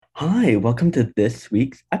Hi, welcome to this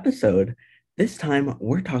week's episode. This time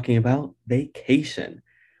we're talking about vacation.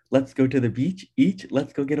 Let's go to the beach each.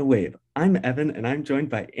 Let's go get a wave. I'm Evan and I'm joined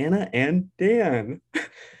by Anna and Dan.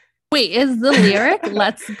 Wait, is the lyric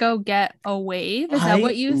 "Let's go get a wave"? Is that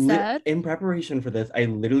what I you lit said? in preparation for this, I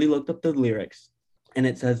literally looked up the lyrics and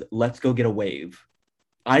it says, let's go get a wave.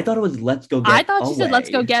 I thought it was let's go I get thought you said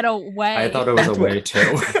 "Let's go away. get I away." thought it was a That's what way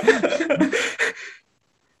too.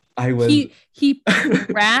 I was He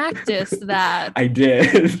practiced that. I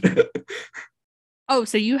did. Oh,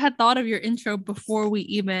 so you had thought of your intro before we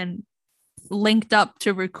even linked up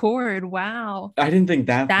to record. Wow. I didn't think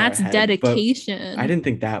that far That's ahead, but I dedication. didn't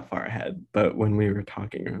think that far ahead, but when we were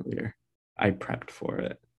talking earlier, I prepped for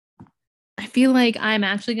it. I feel like I'm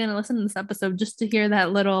actually going to listen to this episode just to hear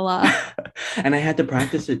that little And I had to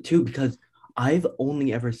practice it too because I've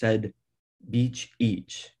only ever said beach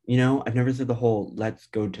each. I've never said the whole let's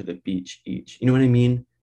go to the beach each. You know what I mean?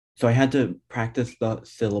 So I had to practice the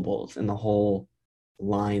syllables and the whole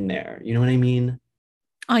line there. You know what I mean?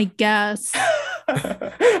 I guess.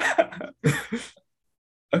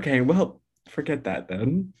 Okay, well, forget that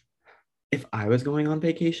then. If I was going on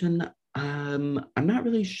vacation, I'm not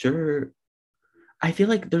really sure. I feel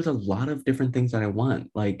like there's a lot of different things that I want.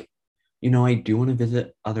 Like, I do want to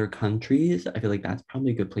visit other countries. I feel like that's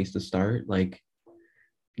probably a good place to start. Like,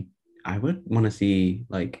 I would want to see,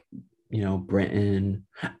 like, Britain.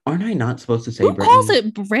 Aren't I not supposed to say Who calls Britain?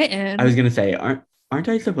 it I was Britain? gonna say, aren't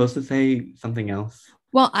I supposed to say something else?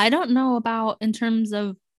 Well, I don't know about in terms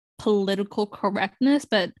of political correctness,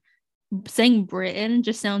 but saying Britain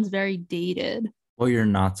just sounds very dated. Well, you're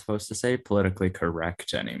not supposed to say politically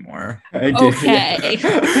correct anymore. I did, Okay.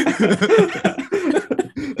 yeah.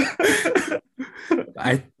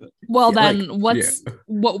 I Well, like then yeah. what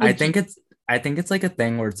I would you? think it's I think it's like a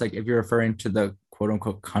thing where it's like if you're referring to the quote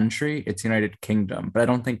unquote country, it's United Kingdom, but I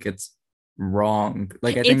don't think it's wrong.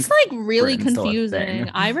 Like I It's think like really Britain's still a confusing. thing.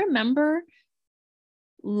 I remember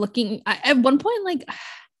at one point, like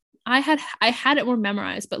I had it more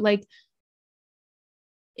memorized, but like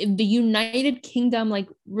the United Kingdom, like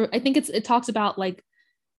I think it talks about like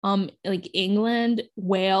England,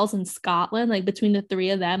 Wales, and Scotland, like between the three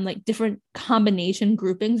of them, like different combination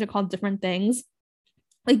groupings are called different things.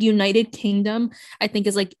 Like United Kingdom, I think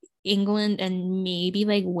is like England and maybe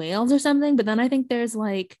like Wales or something. But then I think there's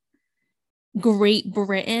like Great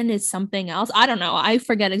Britain is something else. I don't know. I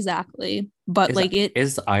forget exactly. But Is like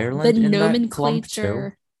is the Ireland in that clump too?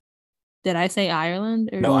 nomenclature. Did I say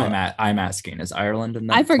Ireland or No, Well, I'm asking, is Ireland in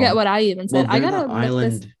I that forget clump? what I even well, said. they're the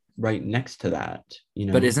island right next to that,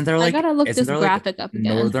 But I gotta look isn't this there like graphic up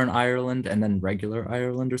again. Northern Ireland and then regular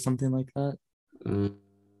Ireland or something like that? Mm,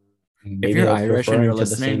 If maybe you're I was Irish and you're referring to the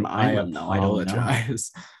listening, same I island, though. I don't know.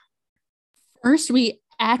 apologize. First we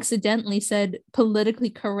accidentally said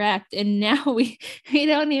politically correct, and now we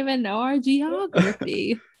don't even know our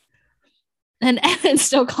geography. And Evan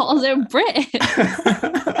still calls it Britain.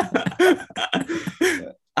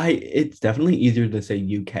 It's definitely easier to say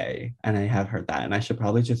UK, and I have heard that, and I should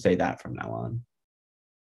probably just say that from now on.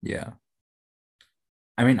 Yeah.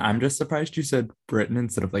 I mean, I'm just surprised you said Britain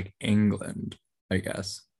instead of like England, I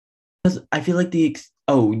guess. Because I feel like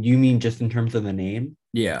oh, you mean just in terms of the name?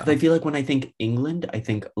 Because I Yeah. feel like when I think England, I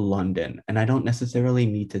think London, and I don't necessarily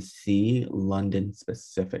need to see London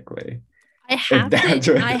specifically, if that's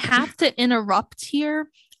I right. have to interrupt here.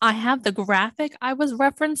 I have the graphic I was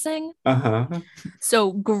referencing. Uh-huh.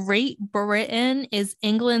 So Great Britain is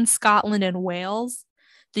England, Scotland, and Wales.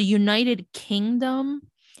 The United Kingdom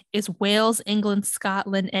is Wales, England,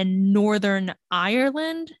 Scotland, and Northern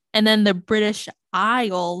Ireland. And then the British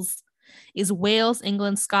Isles is Wales,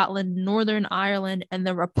 England, Scotland, Northern Ireland, and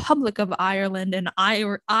the Republic of Ireland. And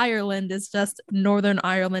Ireland is just Northern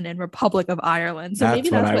Ireland and Republic of Ireland. So maybe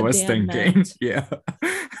That's what that's I what was Dan thinking. meant. Yeah.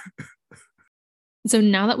 So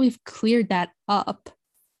now that we've cleared that up,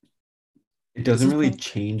 It this doesn't is really pro-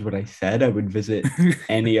 change what I said. I would visit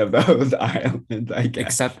any of those islands, I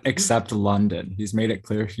guess. Except London. He's made it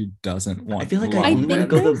clear he doesn't I want feel like I I only want to think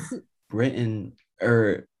go London. to Britain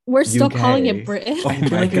or we're still calling it UK. Britain. Oh I feel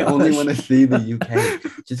my like I only gosh. want to see the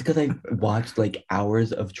UK just because I watched like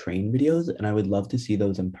hours of train videos and I would love to see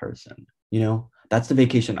those in person. That's the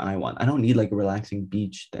vacation I want. I don't need like a relaxing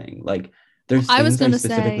beach thing. Like there's I was things I going to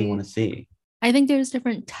specifically want say, to see. I think there's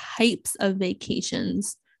different types of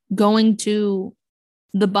vacations. Going to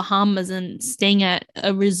the Bahamas and staying at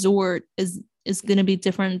a resort is going to be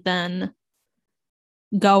different than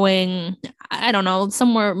going, I don't know,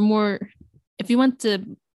 somewhere more. If you went to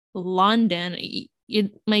London,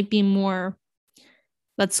 it might be more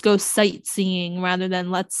let's go sightseeing rather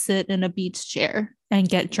than let's sit in a beach chair and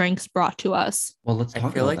get drinks brought to us. Well, let's I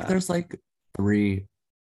talk feel about like that. there's like three,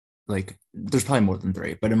 like there's probably more than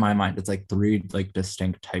three, but in my mind, it's like three like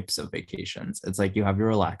distinct types of vacations. It's like you have your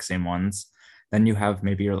relaxing ones, then you have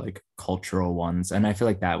maybe your like cultural ones, and I feel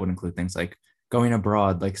like that would include things like going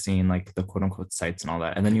abroad, like seeing like the quote unquote sites and all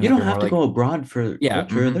that. And then you You have don't your have more to like go abroad for yeah,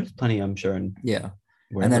 culture. mhm, There's plenty, I'm sure, in yeah, and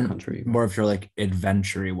wherever then country. more of your like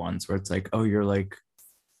adventure ones where it's like, oh, you're like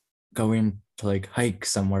going to like hike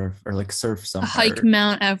somewhere or like surf A hike somewhere.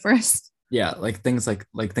 Mount Everest. Yeah, like things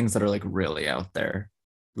that are like really out there.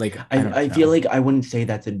 Like I don't I feel know. like I wouldn't say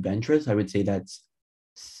that's adventurous. I would say that's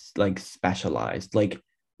like specialized. Like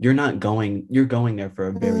you're going there for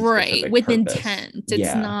a very Right, specific with purpose. intent. It's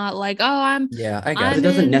Yeah. not like, oh, Yeah, I But get it I'm it.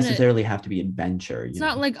 doesn't in necessarily have to be adventure, it's you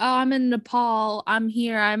not know. like, oh, I'm in Nepal. I'm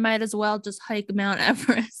here. I might as well just hike Mount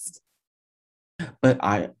Everest. But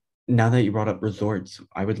now that you brought up resorts,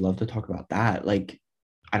 I would love to talk about that. Like,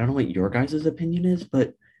 I don't know what your guys' opinion is,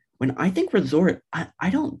 but when I think resort, I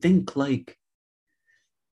don't think like,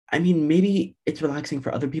 I mean, maybe it's relaxing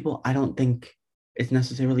for other people. I don't think it's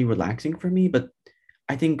necessarily relaxing for me, but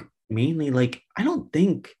I think mainly like, I don't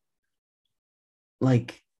think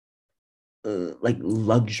like like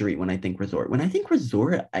luxury when I think resort. When I think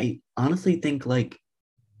resort, I honestly think like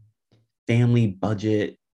family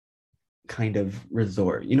budget kind of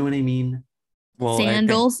resort. You know what I mean? Well, I think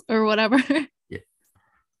Sandals or whatever. yeah,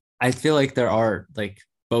 I feel like there are like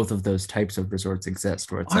both of those types of resorts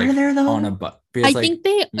exist where it's Are like there on a though? but I because like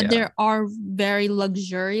think yeah, there are very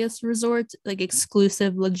luxurious resorts, like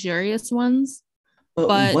exclusive luxurious ones, But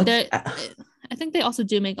but what's I think they also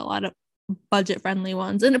do make a lot of budget friendly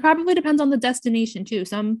ones, and it probably depends on the destination too.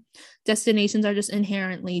 Some destinations are just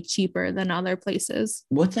inherently cheaper than other places.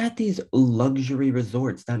 what's at these luxury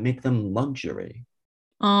resorts that make them luxury?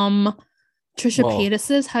 um Trisha well,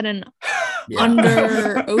 Paytas's had an yeah.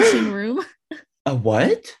 under ocean room. A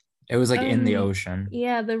what? It was like in the um ocean.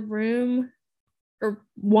 yeah, the room or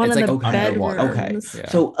one It's of like the underwater. Okay. bedrooms. Yeah.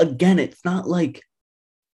 So again, it's not like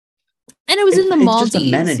And it was in the it's just Maldives.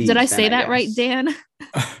 Did I amenities then, say I that right, guess. Dan?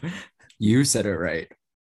 You said it right.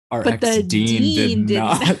 Our But the ex-dean did dean did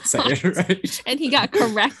not say not. it right. And he got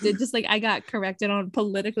corrected, just like I got corrected on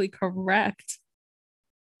politically correct.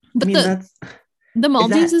 I But mean, that's the is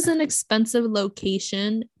Maldives that is an expensive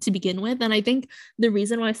location to begin with. And I think the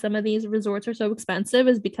reason why some of these resorts are so expensive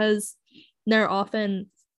is because they're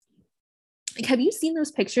often like, have you seen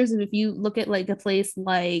those pictures of if you look at like a place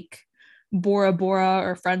like Bora Bora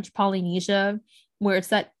or French Polynesia, where it's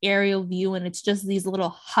that aerial view and it's just these little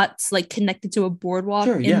huts like connected to a boardwalk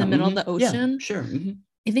sure, in yeah. the middle of the Yeah, ocean? sure.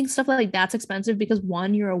 I think stuff like that's expensive because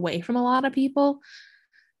one, you're away from a lot of people.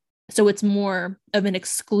 So it's more of an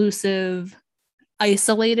exclusive,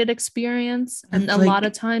 isolated experience. And That's a lot of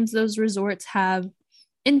like times those resorts have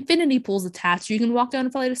infinity pools attached. You can walk down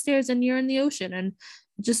a flight of stairs and you're in the ocean. And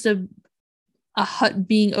just a hut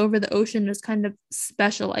being over the ocean is kind of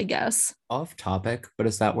special, I guess. Off topic, but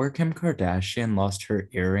is that where Kim Kardashian lost her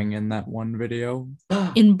earring in that one video?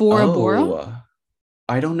 In Bora Bora. oh,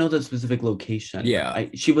 I don't know the specific location. Yeah.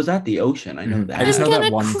 She was at the ocean. I know I just I'm know that.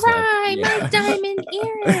 that gonna one clip. cry, my Yeah. diamond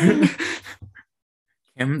earring.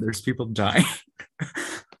 Kim, there's people dying.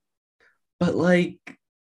 But like,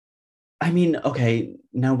 I mean, okay,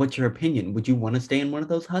 now what's your opinion? Would you want to stay in one of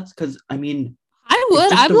those huts? Because I mean, I it's would.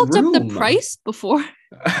 just I've a looked up the room. price before.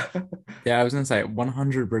 Yeah, I was gonna say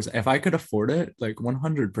 100%. If I could afford it, like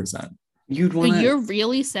 100%. You'd So want you're to.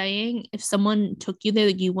 really saying if someone took you there,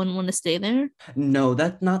 you wouldn't want to stay there? No,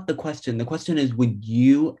 that's not the question. The question is, would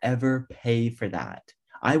you ever pay for that?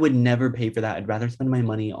 I would never pay for that. I'd rather spend my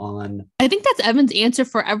money on. I think that's Evan's answer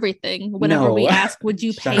for everything. Whenever we No, ask, would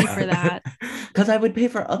you shut pay for up. that? Because I would pay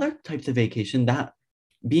for other types of vacation. That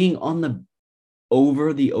being on the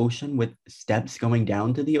over the ocean with steps going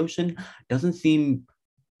down to the ocean doesn't seem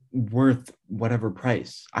worth whatever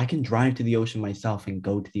price. I can drive to the ocean myself and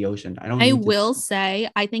go to the ocean. I don't I need to. will say,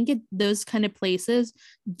 I think those kind of places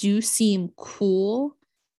do seem cool,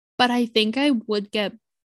 but I think I would get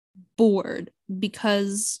bored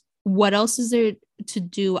because what else is there to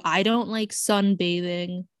do? I don't like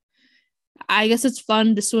sunbathing. I guess it's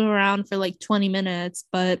fun to swim around for like 20 minutes,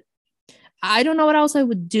 but I don't know what else I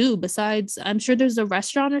would do besides, I'm sure there's a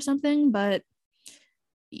restaurant or something, but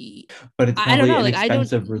But it's I don't probably know. an Like,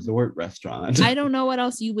 expensive resort restaurant. I don't know what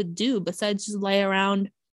else you would do besides just lay around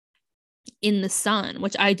in the sun,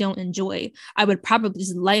 which I don't enjoy. I would probably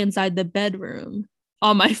just lay inside the bedroom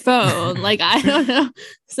on my phone. Like, I don't know.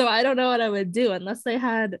 So I don't know what I would do unless they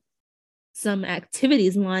had some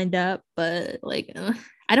activities lined up, but like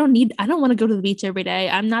I don't want to go to the beach every day.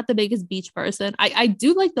 I'm not the biggest beach person. I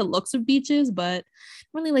do like the looks of beaches, but I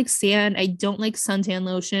don't really like sand. I don't like suntan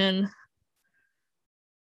lotion.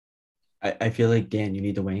 I feel like, Dan, you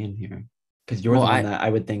need to weigh in here because you're Well, the one that I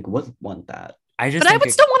would think would want that. I just But I think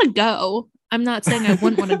would still want to go. I'm not saying I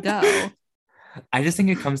wouldn't want to go. I just think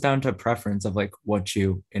it comes down to preference of like what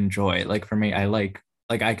you enjoy. Like for me, I like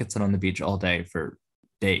I could sit on the beach all day for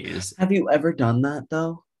days. Have you ever done that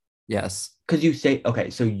though? Yes. Because you say, okay,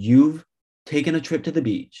 so you've taken a trip to the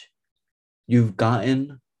beach, you've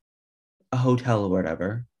gotten a hotel or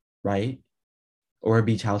whatever, right? Or a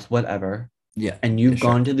beach house, whatever, Yeah. and you've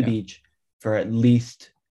sure. gone to the Yeah. beach for at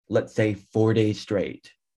least, let's say, 4 days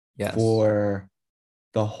straight Yes. for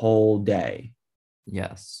the whole day.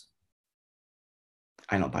 Yes.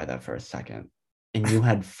 I don't buy that for a second. And you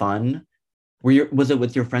had fun. Was it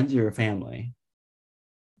with your friends or your family?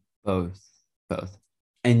 Both.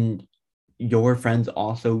 And your friends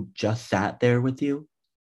also just sat there with you?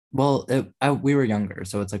 Well, we were younger,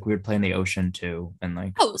 so it's like we would play in the ocean too, and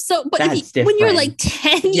like. Oh, so but That's when you're different. like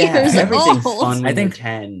 10 Yeah, years everything's old, fun when I think- you're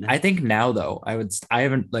 10. I think now though, I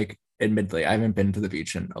haven't like admittedly I haven't been to the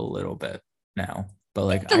beach in a little bit now, but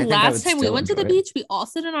like the I think I last would time we still went to the enjoy it. beach, we all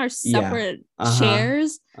sit in our separate Uh-huh.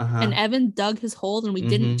 chairs, Uh-huh. and Evan dug his hole, and we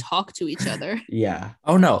didn't Mhm. talk to each other. Yeah.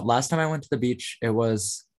 Oh no! Last time I went to the beach, I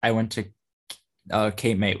went to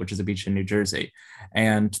Cape May, which is a beach in New Jersey,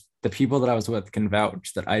 and the people that I was with can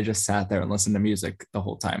vouch that I just sat there and listened to music the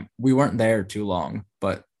whole time. We weren't there too long,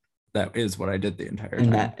 but that is what I did the entire time.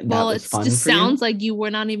 And that Well, was it fun just for you? sounds like you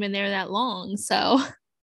were not even there that long. So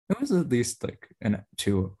It was at least like I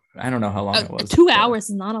don't know how long it was. 2 but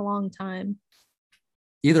hours is not a long time.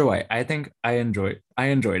 Either way, I think I enjoyed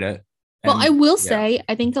it. Well, And, I will yeah. say,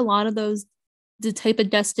 I think a lot of the type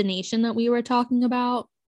of destination that we were talking about,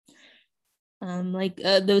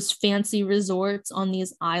 those fancy resorts on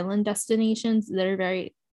these island destinations that are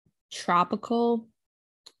very tropical,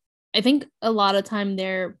 I think a lot of time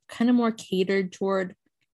they're kind of more catered toward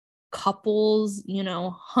couples,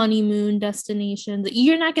 honeymoon destinations.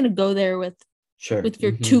 You're not going to go there with Sure.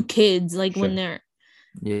 your Mhm. 2 kids, like when Sure. they're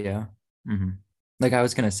Yeah. Mhm. Like I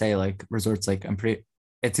was gonna say, like resorts, like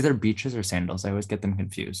it's either beaches or sandals. I always get them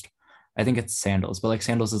confused. I think it's sandals, but like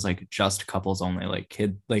sandals is like just couples only, like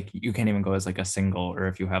like you can't even go as like a single or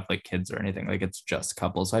if you have like kids or anything, like it's just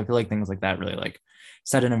couples. So I feel like things like that really like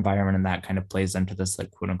set an environment, and that kind of plays into this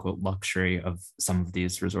like quote unquote luxury of some of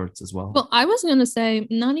these resorts as well. Well, I was going to say,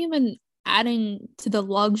 not even adding to the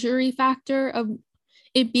luxury factor of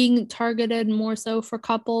it being targeted more so for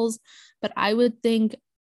couples, but I would think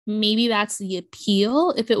maybe that's the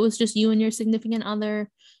appeal. If it was just you and your significant other,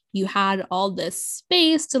 you had all this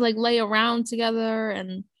space to like lay around together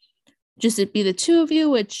and just it be the 2 of you,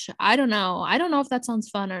 which I don't know. I don't know if that sounds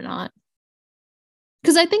fun or not.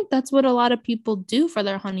 Because I think that's what a lot of people do for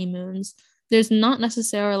their honeymoons. There's not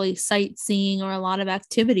necessarily sightseeing or a lot of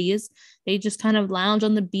activities. They just kind of lounge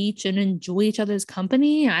on the beach and enjoy each other's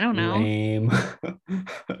company. I don't know. Lame. I don't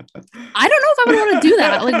know if I would want to do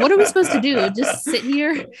that. Like, what are we supposed to do? Just sit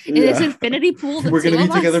here in this infinity pool? We're going to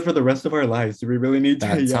be together for the rest of our lives. Do we really need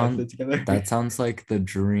to sit together? That sounds like the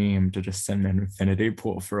dream, to just sit in an infinity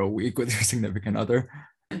pool for a week with your significant other.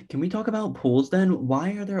 Can we talk about pools then?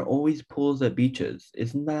 Why are there always pools at beaches?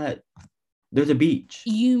 Isn't that... There's a beach.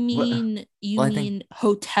 You mean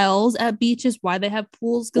hotels at beaches? Why they have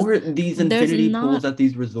pools? Or these infinity pools at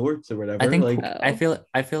these resorts or whatever. I think like, I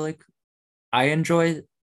feel like I enjoy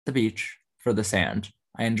the beach for the sand.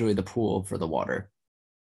 I enjoy the pool for the water.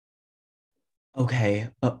 Okay,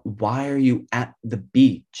 but why are you at the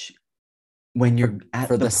beach when you're at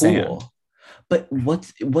the pool? Sand. But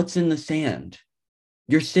what's in the sand?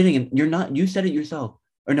 You're sitting in, you're not, you said it yourself.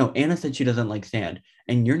 Or no, Anna said she doesn't like sand.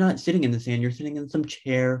 And you're not sitting in the sand, you're sitting in some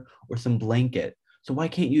chair or some blanket. So why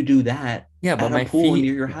can't you do that? Yeah, but at a pool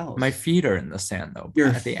near your house? My feet are in the sand though.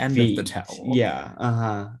 At the end of the towel.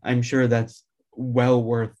 Yeah, I'm sure that's well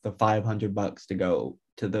worth the $500 to go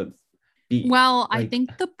to the beach. Well, I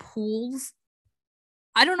think the pools,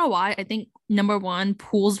 I don't know why. I think number one,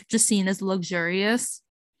 pools are just seen as luxurious.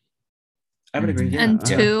 I would agree. Yeah, and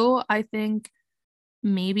 2, I think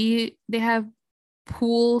maybe they have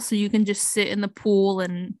pool so you can just sit in the pool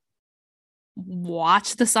and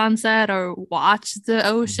watch the sunset or watch the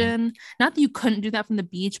ocean. Not that you couldn't do that from the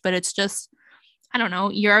beach, but it's just, I don't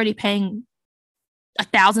know, you're already paying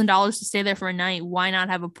 $1,000 to stay there for a night. Why not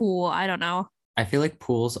have a pool? I don't know. I feel like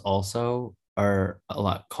pools also are a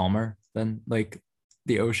lot calmer than like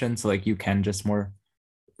the ocean, so like you can just more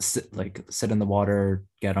sit in the water,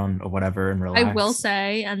 get on or whatever and relax. I will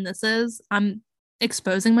say, and I'm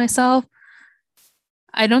exposing myself,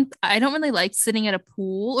 I don't really like sitting at a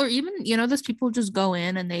pool, or even, those people who just go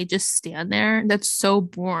in and they just stand there. That's so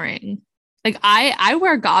boring. Like I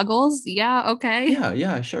wear goggles. Yeah, okay.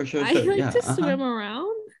 Yeah, sure, I sure. like Yeah, to swim around.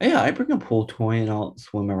 Yeah, I bring a pool toy and I'll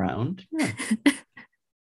swim around. Yeah.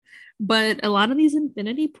 But a lot of these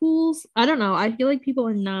infinity pools, I don't know. I feel like people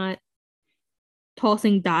are not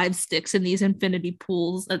tossing dive sticks in these infinity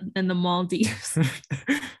pools in the Maldives.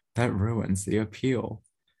 That ruins the appeal.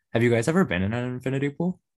 Have you guys ever been in an infinity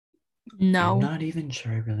pool? I'm No. not even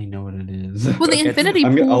sure I really know what it is. Well, the infinity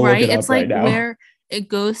I'll pool, look right? it up It's like right now. where it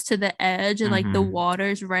goes to the edge and like the Mhm.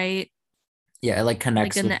 water's right Yeah, it like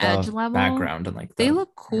connects in with the edge the level. background and like They the,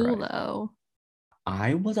 look cool right. though.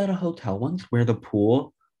 I was at a hotel once where the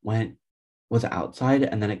pool was outside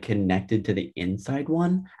and then it connected to the inside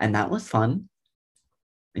one, and that was fun.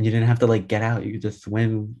 And you didn't have to like get out; you could just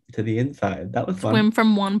swim to the inside. That was fun. Swim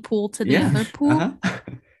from one pool to the other pool.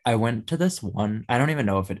 I went to this one. I don't even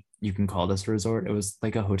know if you can call this a resort. It was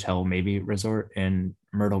like a hotel, maybe resort in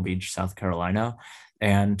Myrtle Beach, South Carolina.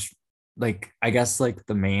 And like I guess like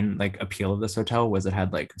the main like appeal of this hotel was it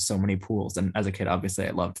had like so many pools. And as a kid, obviously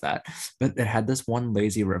I loved that. But it had this one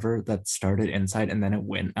lazy river that started inside and then it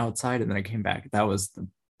went outside and then it came back. That was the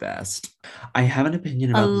best. I have an opinion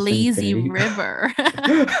A about this lazy infinity. river.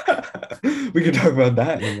 We can talk about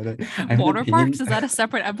that in a minute. Water parks? Is that a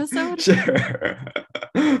separate episode? Sure.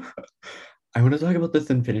 I want to talk about this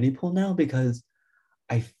infinity pool now because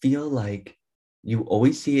I feel like you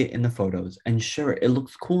always see it in the photos, and sure, it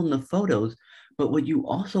looks cool in the photos, but what you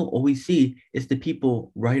also always see is the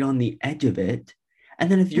people right on the edge of it.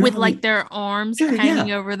 And then if you're with like their arms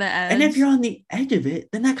hanging over the edge. And if you're on the edge of it,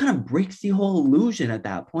 then that kind of breaks the whole illusion at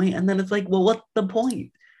that point. And then it's like, well, what's the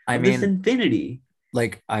point of this infinity?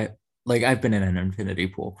 Like I've been in an infinity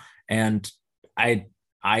pool, and I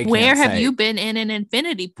where have you been in an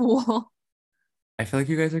infinity pool? I feel like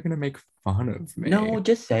you guys are gonna make fun of me. No,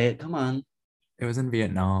 just say it. Come on. It was in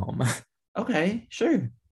Vietnam. Okay, sure.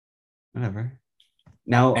 Whatever.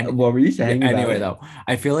 Now, what were you saying? Anyway, though,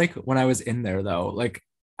 I feel like when I was in there, though, like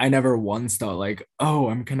I never once thought like, oh,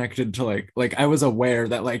 I'm connected to like I was aware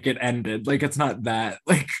that like it ended. Like it's not that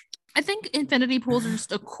like. I think infinity pools are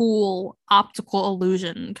just a cool optical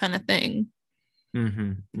illusion kind of thing.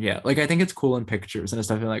 Mm-hmm. Yeah, like I think it's cool in pictures and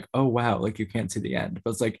stuff. You're like, oh wow, like you can't see the end,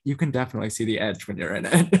 but it's like you can definitely see the edge when you're in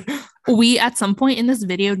it. We at some point in this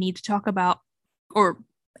video need to talk about, or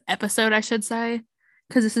episode, I should say,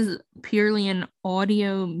 because this is purely an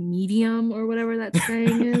audio medium or whatever that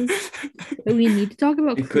saying is. But we need to talk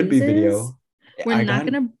about cruises. Could be video. We're not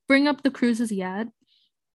going to bring up the cruises yet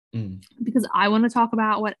because I want to talk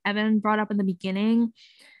about what Evan brought up in the beginning.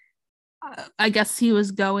 I guess he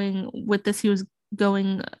was going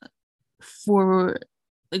for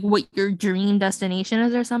like what your dream destination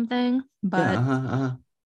is or something. But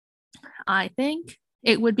I think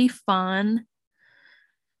it would be fun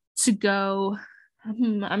to go.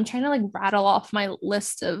 I'm trying to like rattle off my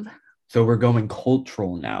list of. So we're going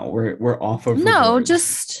cultural now. We're off of resorts.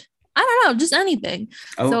 Just I don't know, just anything.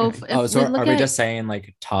 Okay. So are we just saying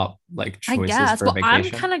like top like choices? I guess. For vacation? I'm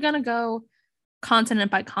kind of gonna go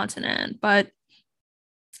continent by continent, but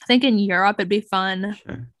I think in Europe it'd be fun.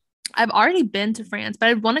 Sure. I've already been to France, but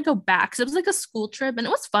I'd want to go back because it was like a school trip and it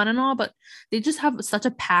was fun and all, but they just have such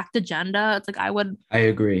a packed agenda. It's like I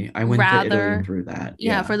agree. I went to Italy through that.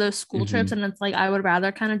 Yeah, for those school trips, and it's like I would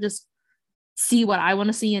rather kind of just see what I want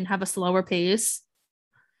to see and have a slower pace.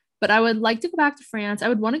 But I would like to go back to France. I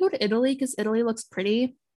would want to go to Italy because Italy looks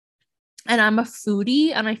pretty. And I'm a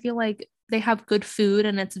foodie and I feel like they have good food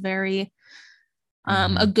and it's very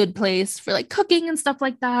a good place for like cooking and stuff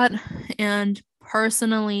like that. And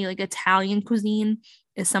personally, like Italian cuisine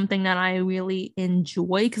is something that I really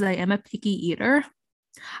enjoy because I am a picky eater.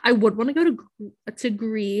 I would want to go to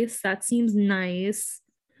Greece. That seems nice.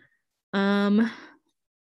 I'm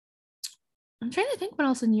trying to think what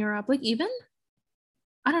else in Europe. Like even,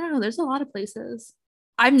 I don't know. There's a lot of places.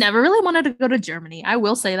 I've never really wanted to go to Germany. I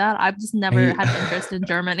will say that. I've just never had interest in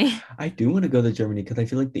Germany. I do want to go to Germany because I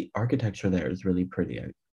feel like the architecture there is really pretty.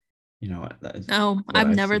 You know what? That is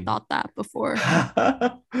I've never thought that before.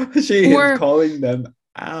 She is calling them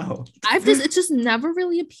out. It's just never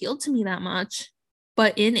really appealed to me that much.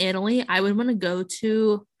 But in Italy, I would want to go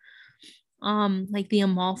to like the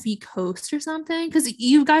Amalfi Coast or something, because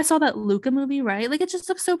you guys saw that Luca movie, right? Like it just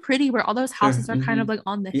looks so pretty where all those houses are kind of like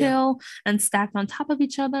on the hill and stacked on top of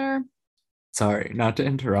each other. Sorry, not to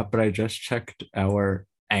interrupt, but I just checked our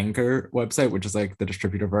Anchor website, which is like the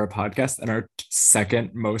distributor of our podcast, and our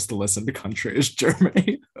second most listened country is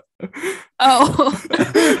Germany. Oh.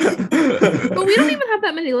 But we don't even have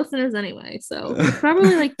that many listeners anyway, so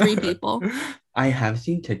probably like 3 people. I have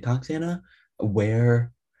seen TikToks, Anna,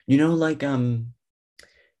 where like that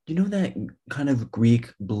kind of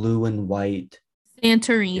Greek blue and white. Yeah.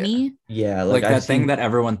 Santorini, Yeah, like Like I've that thing seen. that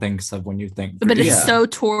everyone thinks of when you think but it's Greece. Yeah, so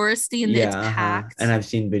touristy and it's yeah, packed. and I've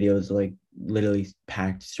seen videos like literally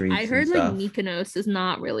packed I streets and heard like stuff. Mykonos is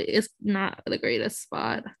it's not the greatest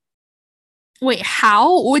spot. Wait,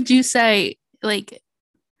 how would you say like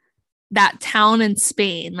that town in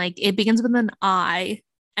Spain? Like it begins with an I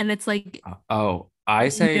and it's like Oh, I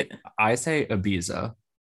say Ibiza.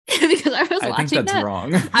 because I was I think watching that's that.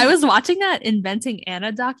 wrong. I was watching that Inventing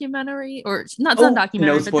Anna documentary, or not, it's not a Oh, no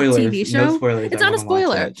documentary, but the spoilers. TV No show. spoilers. It's I not want a to watch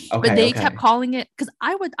spoiler, it. but Okay, they kept okay. calling it because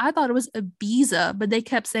I thought it was Ibiza, but they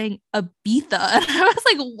kept saying Ibiza, and I was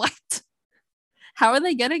like, what? How are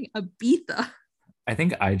they getting Ibiza? I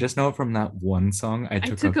think I just know it from that one song. I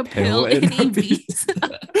took a a pill in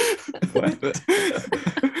Ibiza. What?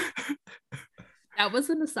 That was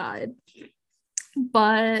an aside,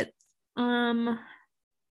 but I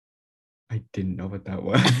didn't know what that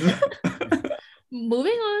was.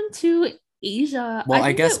 moving on to Asia. Well, I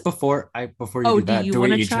think guess it- before you do do that, you do we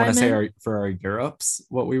wanna each want to chime say in? for our Europes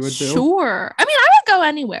what we would do? Sure. I mean, I would go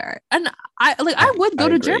anywhere, and I would go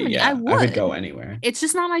to agree, Germany. yeah. I would. I would go anywhere. It's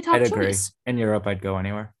just not my top I'd agree. choice. In Europe, I'd go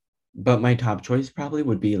anywhere. But my top choice probably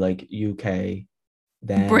would be like UK,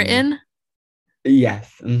 then Britain.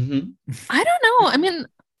 Yes. Mm-hmm. I don't know. I mean,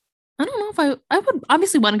 I don't know if I would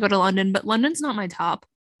obviously want to go to London, but London's not my top.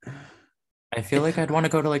 I feel like I'd want to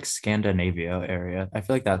go to like Scandinavia area. I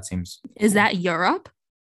feel like that seems Is cool. that Europe?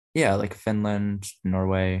 Yeah, like Finland,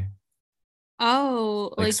 Norway.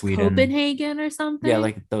 Oh, Like like Sweden. Copenhagen or something? Yeah,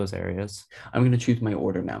 like those areas. I'm gonna choose my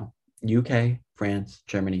order now. UK, France,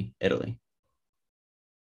 Germany, Italy.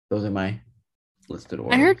 Those are my listed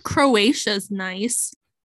orders. I heard Croatia's nice.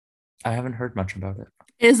 I haven't heard much about it.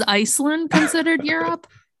 Is Iceland considered Europe?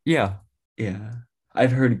 Yeah. Yeah.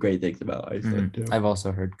 I've heard great things about Iceland too. I've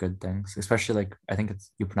also heard good things, especially like I think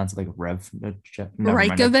you pronounce it like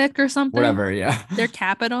Reykjavik or something. Whatever, yeah. Their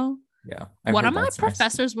capital. Yeah. One of my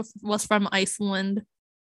professors was from Iceland.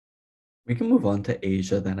 We can move on to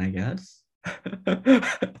Asia then, I guess.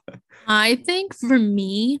 I think for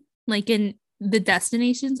me, like in the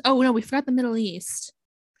destinations. Oh no, we forgot the Middle East.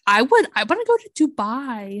 I want to go to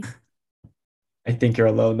Dubai. I think you're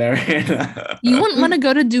alone there, Hannah. You wouldn't want to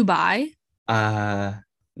go to Dubai?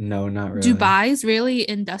 No, not really. Dubai's really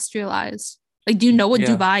industrialized. Like, do you know what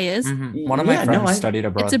Yeah. Dubai is? Mhm. One of my friends studied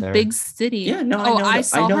abroad It's a there. big city. Yeah, no, I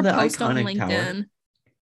saw her the post on iconic LinkedIn. tower.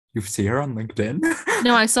 You see her on LinkedIn?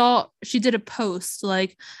 No, I saw she did a post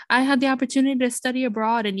like, I had the opportunity to study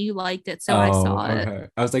abroad and you liked it, so I saw it. Okay.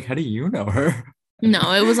 I was like, how do you know her?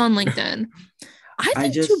 No, it was on LinkedIn. I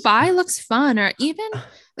think Dubai looks fun, or even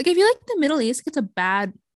like I feel like the Middle East gets a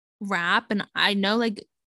bad rap, and I know like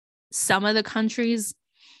some of the countries,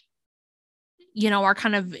 are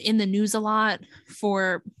kind of in the news a lot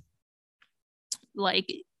for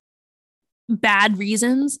like bad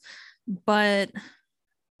reasons, but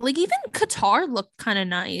like even Qatar looked kind of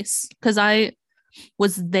nice because I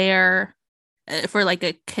was there for like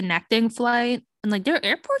a connecting flight, and like their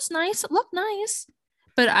airport's nice, it looked nice.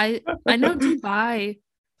 But I know Dubai.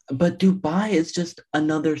 But Dubai is just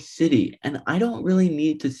another city, and I don't really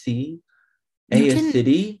need to see a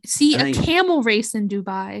city. See a camel race in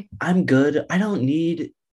Dubai. I'm good. I don't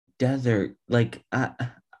need desert. Like,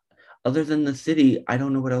 other than the city, I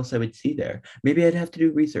don't know what else I would see there. Maybe I'd have to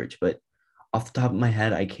do research, but off the top of my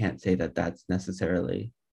head, I can't say that that's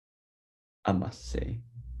necessarily a must-see.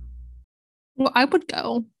 Well, I would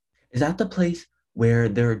go. Is that the place where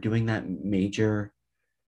they're doing that major...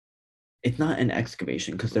 It's not an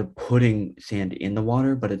excavation because they're putting sand in the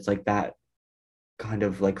water, but it's like that kind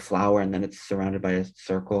of like flower, and then it's surrounded by a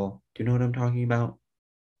circle. Do you know what I'm talking about?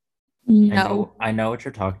 No. I know what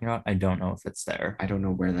you're talking about. I don't know if it's there. I don't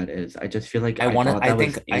know where that is. I just feel like I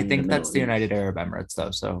think that's the United Arab Emirates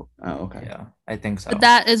though. So okay. Yeah, I think so. But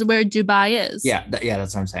that is where Dubai is. Yeah,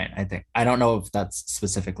 that's what I'm saying. I don't know if that's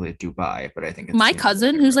specifically Dubai, but I think it's my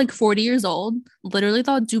cousin, who's like 40 years old, literally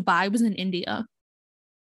thought Dubai was in India.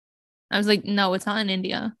 I was like, no, it's not in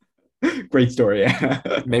India. Great story.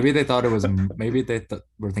 Maybe they thought it was. Maybe they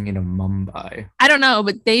were thinking of Mumbai. I don't know,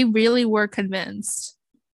 but they really were convinced.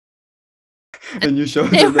 And you showed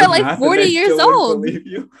they were like 40 years old.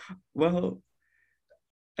 You. Well,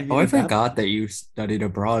 I forgot that you studied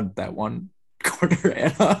abroad that one quarter,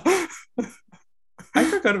 Anna. I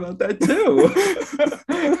forgot about that too.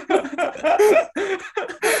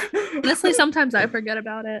 Honestly, sometimes I forget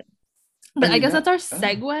about it. But I guess that's our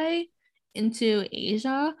segue into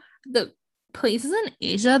Asia. The places in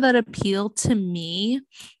Asia that appeal to me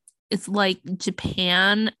it's like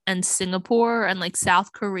Japan and Singapore and like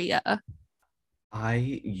South Korea. I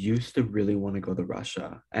used to really want to go to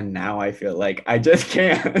Russia, and now I feel like I just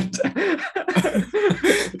can't.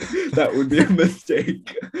 That would be a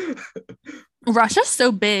mistake. Russia's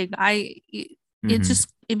so big. It's Mhm.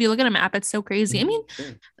 just, if you look at a map, it's so crazy. I mean,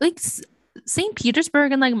 Sure. like St.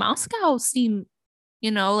 Petersburg and like Moscow seem,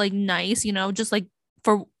 like nice, just like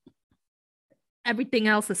for everything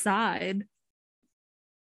else aside.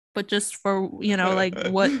 But just for, like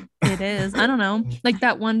what it is. I don't know. Like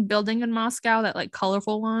that one building in Moscow, that like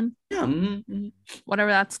colorful one, Yeah. whatever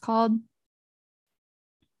that's called.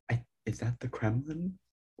 Is that the Kremlin?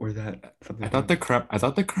 Or that something I thought the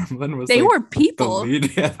Kremlin was They like were the people.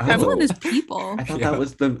 lead. Yeah, Kremlin Oh. is people. I thought Yeah. that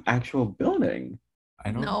was the actual building. I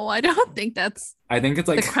don't. No, I don't think that's I think it's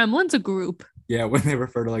the like Kremlin's a group. yeah, when they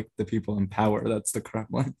refer to like the people in power, that's the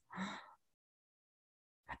Kremlin.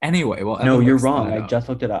 Anyway, well, No, Evan you're looks wrong. that I up. just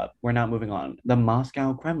looked it up. We're not moving on. The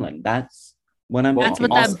Moscow Kremlin. That's what I'm Well, That's what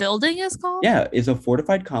talking that about. building is called? Yeah, is a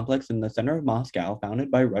fortified complex in the center of Moscow, founded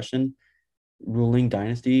by Russian ruling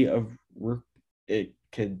dynasty of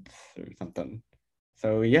Kids or something.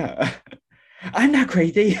 So yeah, I'm not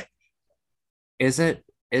crazy. Is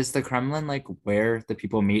the Kremlin like where the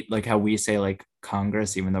people meet, like how we say like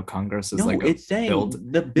Congress, even though Congress is No, like a it's saying build.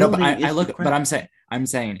 the No, building but I is look, the but I'm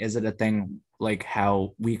saying, is it a thing like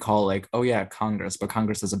how we call like, oh yeah, Congress, but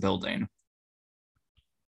Congress is a building.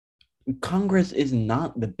 Congress is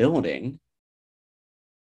not the building.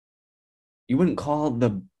 You wouldn't call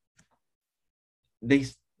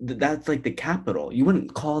that's like the capital. You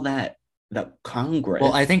wouldn't call that the Congress.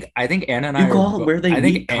 Well, I think Anna and you I call where they I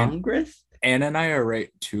meet think Congress. Anna and I are right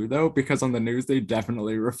too, though, because on the news they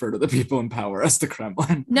definitely refer to the people in power as the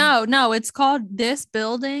Kremlin. No, it's called this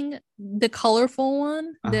building, the colorful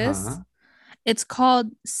one. Uh-huh. It's called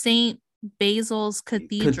St. Basil's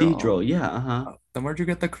Cathedral. Yeah. Then where'd you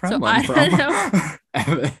get the So Kremlin I from? don't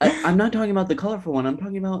know. I'm not talking about the colorful one. I'm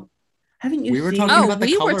talking about. Haven't you We were seen? talking Oh, about the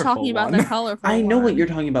we were colorful talking about one. the colorful I know what one. you're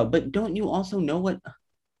talking about, but don't you also know what?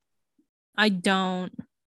 I don't.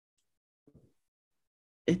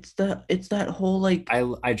 It's that whole like.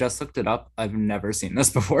 I just looked it up. I've never seen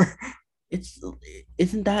this before.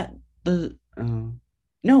 Isn't that the?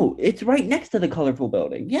 No, it's right next to the colorful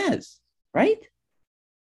building. Yes, right.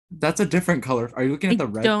 That's a different color. Are you looking I at the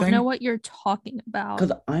red don't thing? know what you're talking about.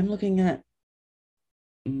 Because I'm looking at.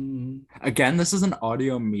 Again, this is an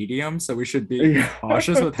audio medium, so we should be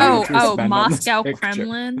cautious with Oh, how much we spend Moscow on this picture.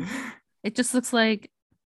 Kremlin. It just looks like.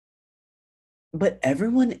 But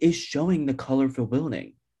everyone is showing the colorful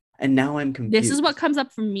building, and now I'm confused. This is what comes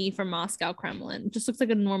up for me for Moscow Kremlin. It just looks like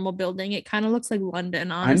a normal building. It kind of looks like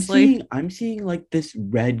London, honestly. I'm seeing like this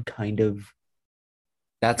red kind of.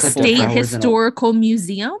 That's a State different. Historical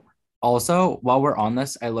Museum. Also, while we're on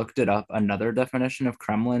this, I looked it up. Another definition of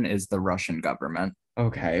Kremlin is the Russian government.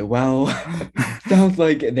 Okay, well, sounds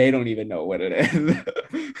like they don't even know what it is.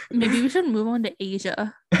 Maybe we should move on to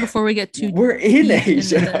Asia before we get too. We're in deep into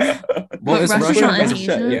this. Asia. Well, But is Russia's not in Russia?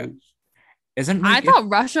 Asia? Yeah. Isn't I like, thought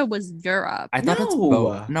Russia was Europe. I thought it's No.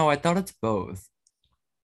 both. No, I thought it's both.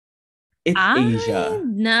 It's Asia.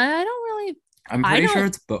 No, I don't really. I'm pretty sure don't-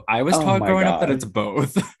 it's both. I was Oh taught my growing up that God. it's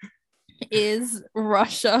both. Is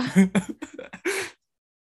Russia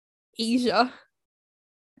Asia?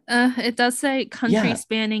 It does say country Yeah.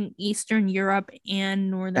 spanning Eastern Europe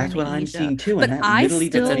and Northern That's what Asia. I'm seeing too. But And that I literally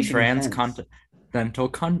still- doesn't It's a make any sense. transcontinental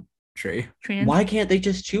country. Why can't they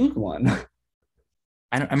just choose one?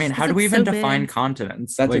 I mean, how Because do we it's even so define big.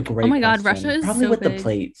 continents? That's a Like, great Oh my God, question. Russia is Probably so with the big.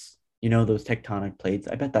 plates. You know, those tectonic plates.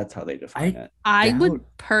 I bet that's how they define it. I doubt-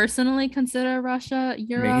 would personally consider Russia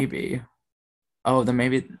Europe. maybe. Oh, then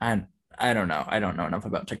maybe I don't know. I don't know enough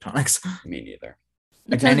about tectonics. Me neither.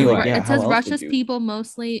 It just says, feel like, Ru- yeah, it how says else would Russia's you- people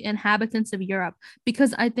mostly inhabitants of Europe,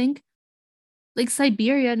 because I think like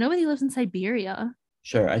Siberia, nobody lives in Siberia.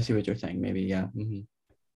 Sure, I see what you're saying. Maybe, yeah. And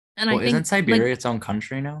Well, I think isn't Siberia like, its own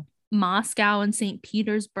country now? Moscow and St.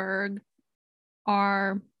 Petersburg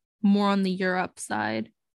are more on the Europe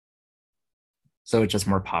side. So it's just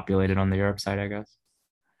more populated on the Europe side, I guess.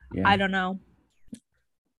 Yeah. I don't know.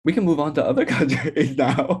 We can move on to other countries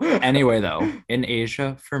now. Anyway, though, in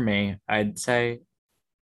Asia, for me, I'd say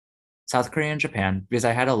South Korea and Japan, because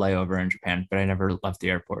I had a layover in Japan, but I never left the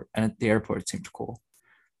airport, and the airport seemed cool.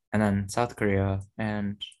 And then South Korea,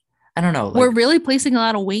 and I don't know. Like, We're really placing a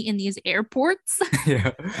lot of weight in these airports.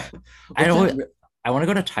 yeah. What's that I want to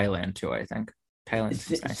go to Thailand too, I think. Thailand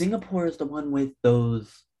seems nice. Singapore is the one with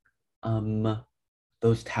those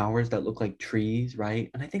towers that look like trees, right?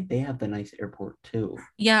 And I think they have the nice airport too,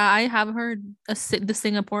 Yeah, I have heard the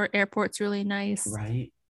Singapore airport's really nice.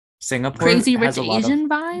 right? Singapore Crazy Rich has a lot of Asian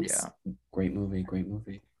vibes. yeah. Great movie, great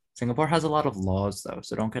movie. Singapore has a lot of laws though,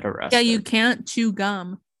 so don't get arrested. Yeah, you can't chew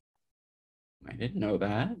gum. I didn't know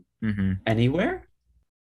that. Mm-hmm. Anywhere?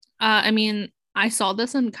 I mean, I saw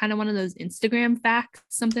this on kind of one of those Instagram facts,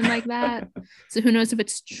 something like that. So who knows if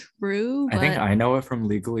it's true? I think But I know it from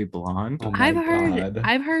Legally Blonde. Oh my I've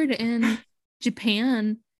heard God. in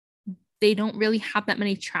Japan they don't really have that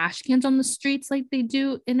many trash cans on the streets like they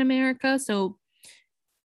do in America. So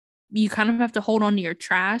you kind of have to hold on to your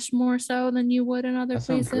trash more so than you would in other That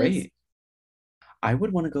places. sounds great. I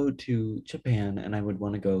would want to go to Japan and I would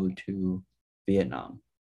want to go to Vietnam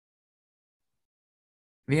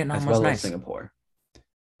Vietnam as was well as nice. Singapore.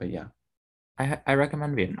 But yeah, I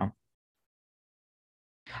recommend Vietnam.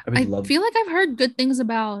 I would I love. feel like I've heard good things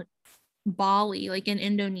about Bali, like in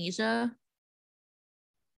Indonesia.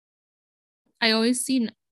 I always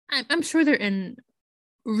seen, I'm sure they're in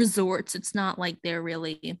resorts. It's not like they're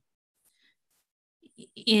really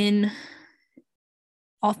in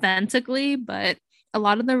authentically, but a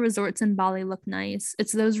lot of the resorts in Bali look nice.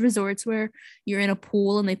 It's those resorts where you're in a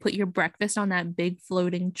pool and they put your breakfast on that big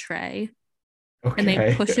floating tray and they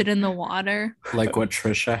Okay. push it in the water. Like what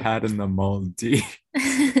Trisha had in the Maldives.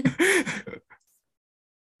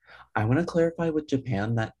 I want to clarify with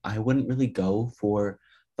Japan that I wouldn't really go for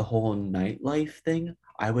the whole nightlife thing.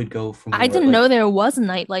 I would go for I more, didn't like, know there was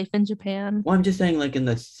nightlife in Japan. well, I'm just saying, like in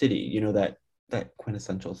the city, you know, that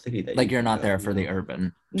quintessential city that Like you you're can not go, there you for the know?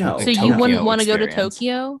 urban. No. So like you wouldn't Tokyo want to go to experience.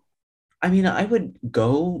 Tokyo? I mean, I would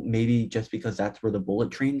go maybe just because that's where the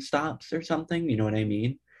bullet train stops or something. You know what I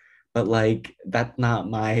mean? But like, that's not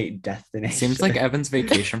my destination. Seems like Evan's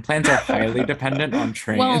vacation plans are highly dependent on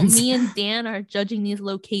trains. Well, me and Dan are judging these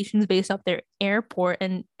locations based off their airport,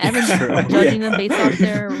 and Evan's True. judging Yeah. them based off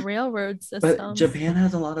their railroad But system. Japan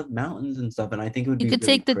has a lot of mountains and stuff, and I think it would You be could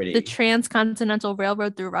really take the pretty. transcontinental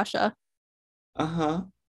railroad through Russia. Uh-huh.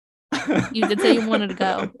 You did say you wanted to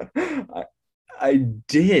go. I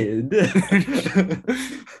did.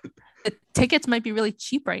 The tickets might be really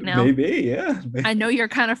cheap right now. Maybe, yeah. I know you're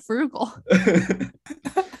kind of frugal.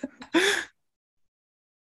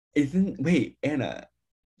 Wait, Anna,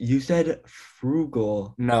 you said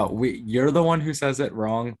frugal. No, you're the one who says it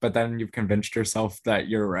wrong, but then you've convinced yourself that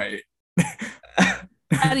you're right.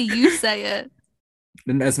 How do you say it?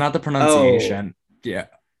 It's not the pronunciation. Yeah.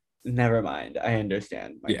 Never mind. I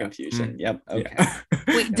understand my Yeah. confusion. Yep. Okay. Yeah.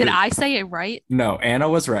 Wait, did I say it right? No, Anna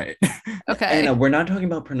was right. Okay. Anna, we're not talking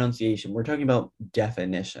about pronunciation. We're talking about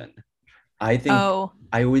definition. I think Oh,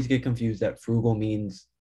 I always get confused that frugal means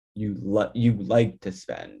you like to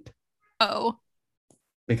spend, oh.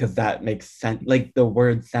 because that makes sense. Like the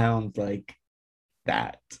word sounds like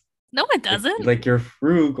that. No, it doesn't. Like you're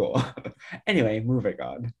frugal. Anyway, moving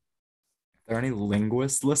on. Are there any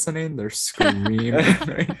linguists listening? They're screaming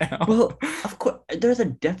right now. Well, of course, there's a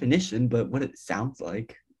definition, but what it sounds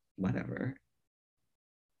like, whatever.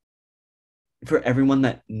 For everyone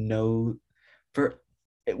that knows,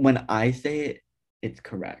 when I say it, it's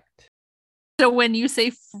correct. So when you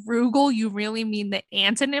say frugal, you really mean the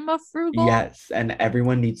antonym of frugal? Yes, and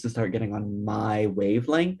everyone needs to start getting on my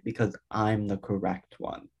wavelength because I'm the correct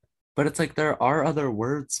one. But it's like there are other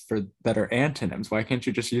words that are antonyms. Why can't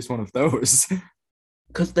you just use one of those?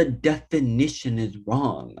 Because the definition is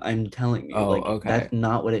wrong. I'm telling you. Oh, like, okay. That's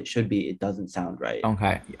not what it should be. It doesn't sound right.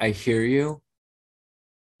 Okay, I hear you.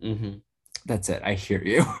 Mm-hmm. That's it. I hear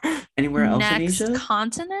you. Anywhere else in Next Asia?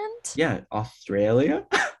 continent? Yeah, Australia.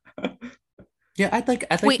 Yeah, I'd like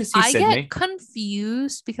Wait, to see I Sydney. get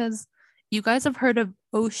confused because you guys have heard of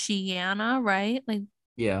Oceania, right? Like,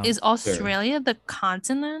 Yeah. is Australia the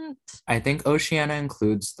continent? I think Oceania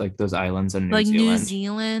includes like those islands in New Like Zealand. New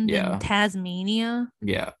Zealand Yeah. and Tasmania?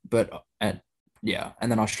 Yeah, but yeah, and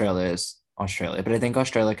then Australia is Australia. But I think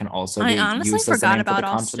Australia can also I be honestly used as the forgot name for the about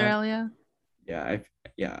continent. Australia.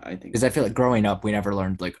 I think Because I feel like growing up, we never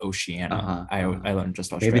learned like Oceania. Uh-huh, I uh-huh. learned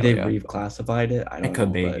just Australia. maybe they reclassified it. I don't It could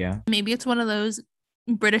know, be, but yeah. Maybe it's one of those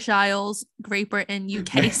British Isles, Great Britain,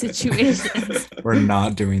 UK situations. We're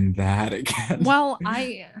not doing that again. Well,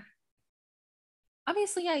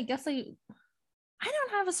 obviously, I guess I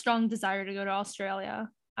don't have a strong desire to go to Australia.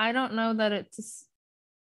 I don't know that it's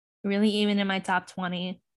really even in my top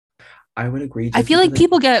 20. I would agree. I just feel like because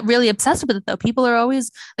people get really obsessed with it though. People are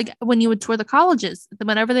always like, when you would tour the colleges,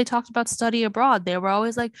 whenever they talked about study abroad, they were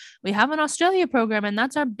always like, we have an Australia program and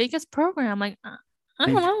that's our biggest program. Like, I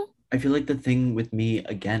don't know. I feel like the thing with me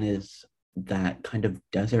again is that kind of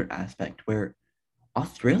desert aspect where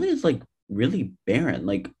Australia is like really barren.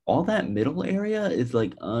 Like all that middle area is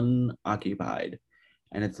like unoccupied.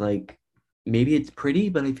 And it's like maybe it's pretty,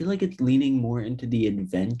 but I feel like it's leaning more into the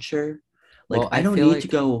adventure. Like Well, I don't feel need to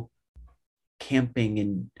go camping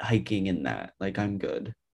and hiking in that. Like I'm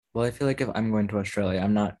good. Well, I feel like if I'm going to Australia,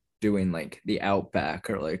 I'm not doing like the outback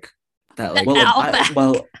or like that. Like, Well, Outback.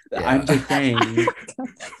 Yeah.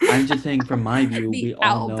 I'm just saying from my view, The we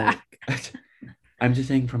all know. Outback. I'm just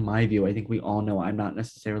saying from my view, I think we all know I'm not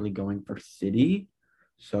necessarily going for city.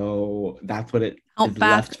 So that's what it is Outback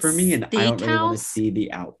left for me. And I don't really want to Steakhouse? see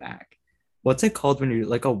the outback. what's it called when you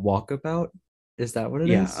like a walkabout? Is that what it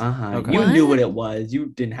Yeah, is? uh-huh. Okay. You knew What? what it was. You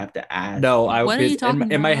didn't have to ask. No, What are you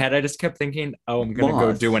talking in my about? head, I just kept thinking, oh, I'm gonna go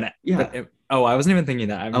Lost. do an Yeah. but I wasn't even thinking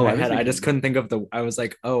that. In Oh, my I was head, I just thinking- couldn't think of the. I was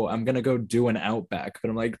like, oh, I'm gonna go do an outback, but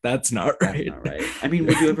I'm like, that's not That's right. not right. I mean,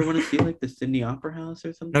 would you ever want to see like the Sydney Opera House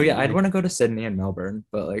or something? No, yeah, I'd Like, want to go to Sydney and Melbourne,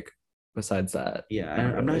 but like besides that, Yeah, not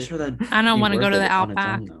I'm not really. sure that. I don't want to go to the on its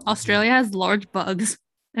Outback. own, though. Australia has large bugs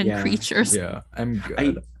and Yeah. creatures. Yeah, I'm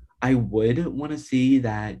good. I would want to see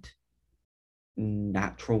that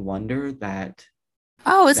natural wonder that.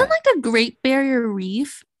 Oh, isn't That- like the Great Barrier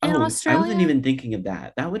Reef in Oh, Australia? I wasn't even thinking of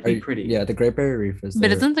that. That would be pretty. Yeah, the Great Barrier Reef is But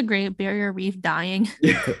there. isn't the Great Barrier Reef dying?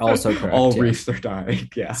 Also correct, All yeah. reefs are dying.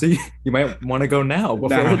 Yeah. So you might want to go now. Before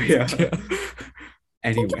Now, it's- yeah.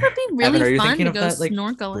 I think Anyway, it would be Evan, are really you fun thinking to of go that, like,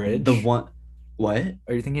 snorkeling. bridge? the one. What?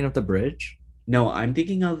 Are you thinking of the bridge? No, I'm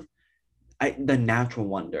thinking of the natural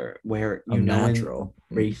wonder where Oh, in natural.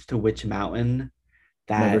 Race to Witch Mountain.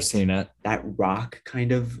 Never seen it. That rock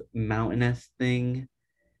kind of mountainous thing,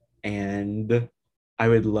 and I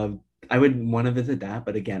would want to visit that,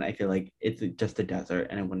 but again, I feel like it's just a desert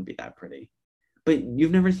and it wouldn't be that pretty. But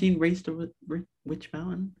you've never seen Race to Witch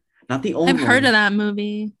Mountain? Not the only I've heard one. of that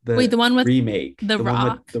movie. Wait, the one with remake, The one with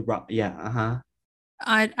Rock? the rock. Yeah,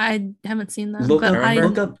 I haven't seen that. Look but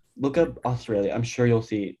up look up Australia. I'm sure you'll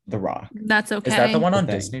see The Rock. That's okay. Is that the one The on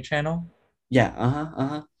thing. Disney Channel?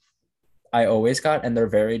 Yeah, I always got, and they're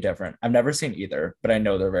very different. I've never seen either, but I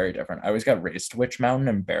know they're very different. I always got Race to Witch Mountain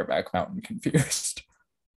and Bareback Mountain confused.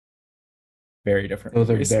 Very different. Those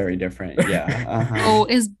are movies. very different. Yeah. Oh,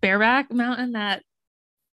 is Bareback Mountain that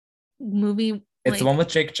movie? It's the one with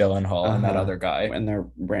Jake Gyllenhaal and that Uh-huh. other guy. And they're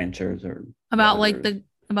ranchers or about like whatever.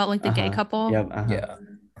 the gay Uh-huh. couple. Yep. Yeah.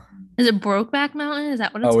 Is it Brokeback Mountain? Is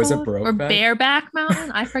that what it's Oh, called? is it Or Brokeback? Bareback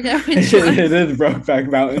Mountain? I forget it which one. is Brokeback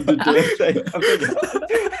Mountain. Did you say something else?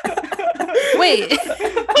 Wait,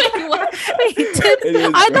 wait, what? Wait, It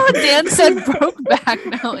is I thought Brokeback. Dan said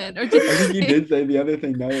Brokeback Mountain. Or did I think you say- did say the other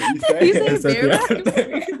thing. Now that you say You it. said Is that the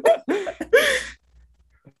Bareback? other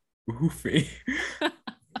thing? Goofy.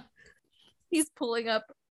 He's pulling up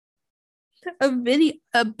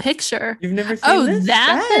a picture. You've never seen Oh, this?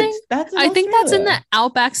 that thing? That's in I think that's in the Australia.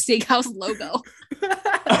 Outback Steakhouse logo.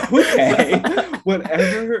 Okay.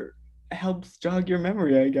 Whatever helps jog your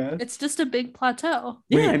memory, I guess. It's just a big plateau.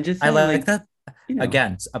 Yeah, Wait, I'm just I saying, like that. you know,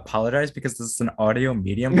 Again, apologize because this is an audio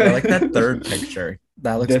medium, but I like that third picture.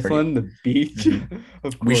 That looks this pretty. one, the beach. Mhm.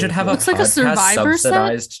 Of We should course, have yeah. a Looks like a podcast Survivor set.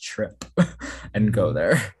 subsidized trip and go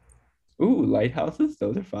there. Ooh, lighthouses.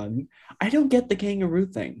 Those are fun. I don't get the kangaroo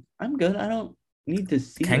thing. I'm good. I don't need to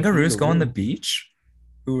see a Kangaroos go on the kangaroo. beach?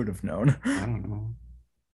 Who would have known? I don't know.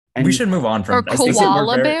 We And should move on from Or this. These are- we're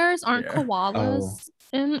koala very- bears? Aren't yeah. koalas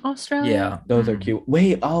in Australia? Yeah. those are cute.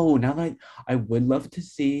 Wait, oh, now that I would love to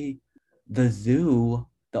see the zoo,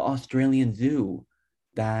 the Australian zoo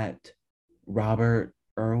that Robert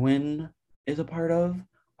Irwin is a part of.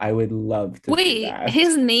 I would love to see Wait, that.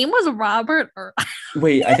 his name was Robert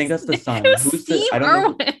Wait, I think that's the son. It was Who's Steve the I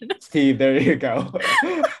don't know. Irwin. Steve, there you go.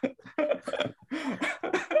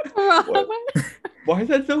 Robert. Why is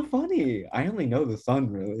that so funny? I only know the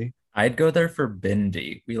son, really. I'd go there for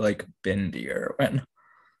Bindi. We like Bindi Irwin.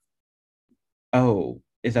 Oh,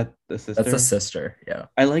 is that the sister? That's the sister. Yeah.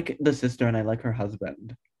 I like the sister and I like her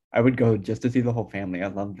husband. I would go just to see the whole family. I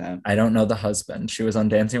love them. I don't know the husband. She was on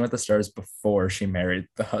Dancing with the Stars before she married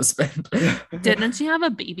the husband. Didn't she have a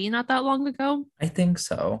baby not that long ago? I think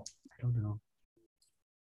so. I don't know.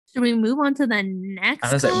 Should we move on to the next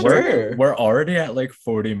I was like, one? Sure. we're already at like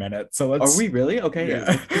 40 minutes. So let's Are we really? Okay, Yeah.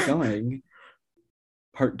 let's keep going.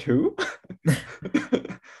 Part 2?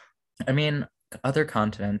 I mean, other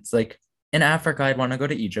continents. Like in Africa, I'd want to go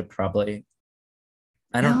to Egypt probably.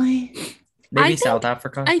 I don't Really? maybe I think- South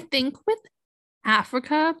Africa. I think with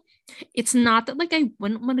Africa, it's not that like I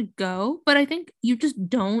wouldn't want to go, but I think you just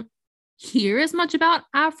don't hear as much about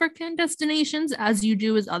African destinations as you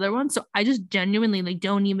do as other ones. So I just genuinely like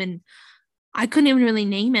I couldn't even really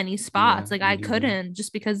name any spots. Yeah, like me I neither. couldn't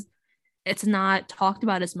just because it's not talked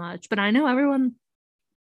about as much. But I know everyone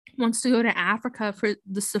wants to go to Africa for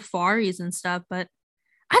the safaris and stuff, but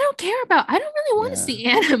I don't really want to Yeah. see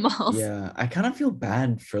animals. Yeah, I kind of feel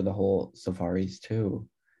bad for the whole safaris too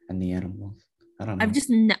and the animals. I don't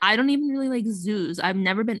know. I don't even really like zoos. I've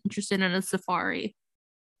never been interested in a safari.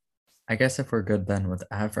 I guess if we're good then with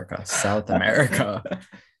Africa, South America.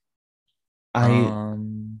 I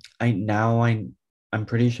I'm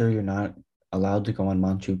pretty sure you're not allowed to go on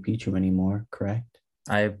Machu Picchu anymore, correct?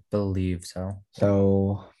 I believe so.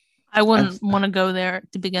 So I wouldn't want to go there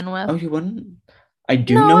to begin with. oh, you wouldn't? I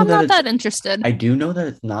do No, know I'm that not it's that interested. I do know that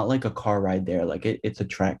it's not like a car ride there. Like it's a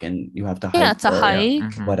trek and you have to hike Yeah, it's a for hike.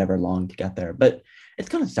 Mhm. whatever long to get there. But it's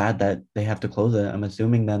kind of sad that they have to close it. I'm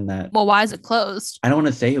assuming then that Well, why is it closed? I don't want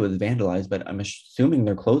to say it was vandalized, but I'm assuming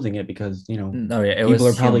they're closing it because, No, yeah, it people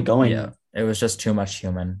was are probably going. Yeah, it was just too much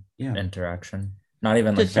human Yeah. interaction. Not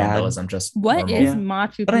even like Just sad. vandalism, just What normal. is Yeah,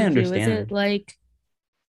 Machu but I Picchu? Is understand. it like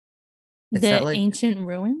It's the that, like- ancient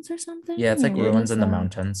ruins or something? Yeah, it's like Or what ruins is in the that?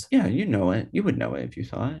 mountains. Yeah, you know it. You would know it if you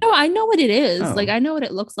saw it. No, I know what it is. Oh. Like I know what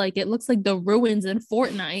it looks like. It looks like the ruins in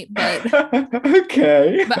Fortnite, but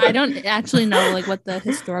Okay. but I don't actually know like what the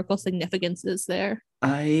historical significance is there.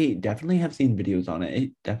 I definitely have seen videos on it.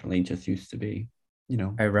 It definitely just used to be,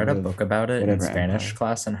 I read part a of book about it in whatever Spanish empire.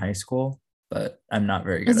 class in high school, but I'm not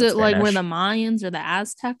very good Is at it like where the Spanish. Mayans or the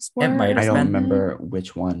Aztecs were? It might or have I don't been. something? remember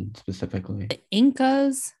which one specifically. The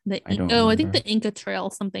Incas. I don't I think remember. the Inca Trail,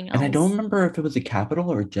 something else. And I don't remember if it was a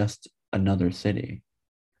capital or just another city.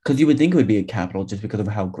 Because you would think it would be a capital just because of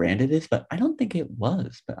how grand it is, but I don't think it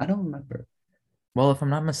was. But I don't remember. Well, if I'm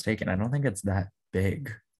not mistaken, I don't think it's that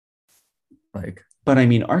big. Like, But I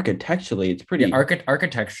mean, architecturally, it's pretty. yeah,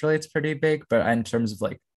 architecturally, it's pretty big, but in terms of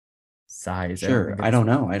like size, Sure. I don't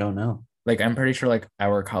know. I don't know. Like, I'm pretty sure like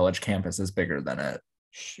our college campus is bigger than it.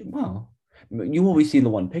 Well, you always see the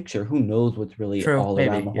one picture. Who knows what's really True, all maybe,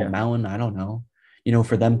 around the whole yeah. mountain? I don't know.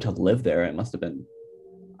 For them to live there, it must have been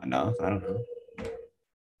enough. I don't know.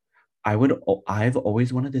 I've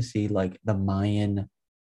always wanted to see like the Mayan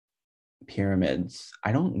pyramids.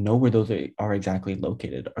 I don't know where those are exactly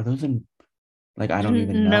located. Are those in like I don't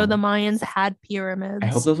even know. No, the Mayans had pyramids. I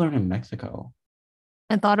hope those aren't in Mexico.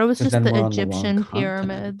 I thought it was 'Cause just then the we're on the wrong Egyptian continent.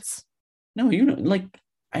 pyramids. No, like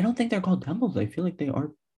I don't think they're called temples. I feel like they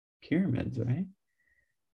are pyramids, right?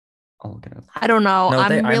 I'll look it up. I don't know. No,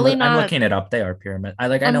 I'm really not. I'm looking it up. They are pyramid. I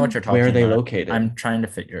know what you're talking Where are they about. located? I'm trying to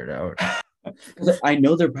figure it out. 'Cause I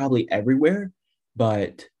know they're probably everywhere,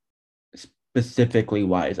 but specifically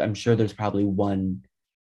wise, I'm sure there's probably one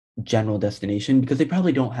general destination because they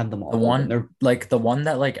probably don't have them all. The open. one, They're like the one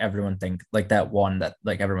that like everyone thinks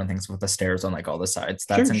with the stairs on like all the sides.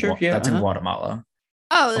 That's Sure, yeah, that's in Guatemala.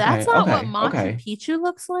 Oh, that's Okay, not what okay, Machu okay. Picchu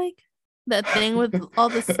looks like. That thing with all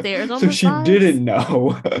the stairs on so the she sides. didn't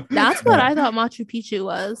know. That's what I thought Machu Picchu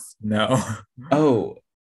was. No. Oh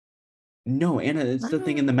no, Anna, it's the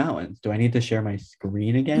thing in the mountains. Do I need to share my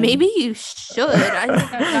screen again? Maybe you should. I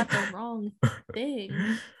think I got the wrong thing.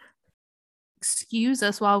 Excuse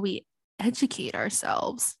us while we educate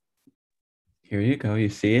ourselves. Here you go. You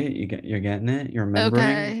see it? You're getting it. You're remembering.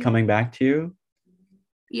 Okay. Coming back to you.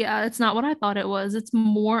 Yeah, it's not what I thought it was. It's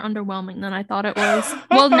more underwhelming than I thought it was.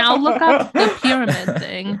 Well, now look up the pyramid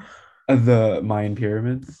thing. The Mayan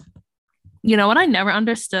pyramids. You know what I never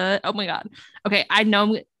understood? Oh my god. Okay, I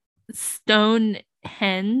know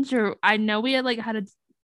Stonehenge, or I know we had like had a.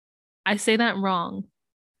 I say that wrong.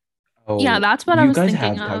 Oh, Yeah, that's what I you was guys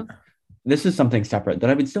thinking have of. This is something separate that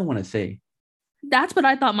I would still want to see. That's what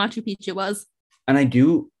I thought Machu Picchu was. And I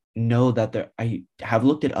do know that I have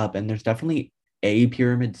looked it up, and there's definitely a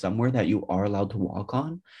pyramid somewhere that you are allowed to walk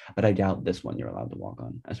on, but I doubt this one you're allowed to walk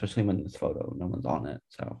on, especially when this photo, no one's on it.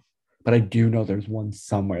 So, but I do know there's one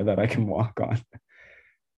somewhere that I can walk on.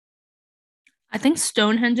 I think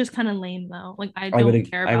Stonehenge is kind of lame though. Like I don't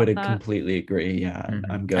care about I would that. completely agree. Yeah,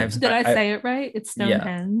 I'm good. Did I say it right? It's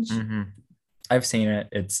Stonehenge. Yeah. Mm-hmm. I've seen it.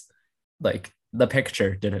 It's like the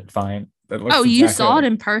picture did it fine. Oh, you saw it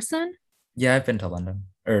in person? Yeah, I've been to London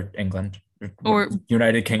or England or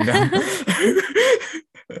United Kingdom.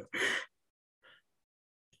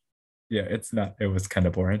 Yeah, it was kind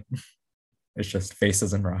of boring. It's just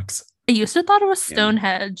faces and rocks. I used to thought it was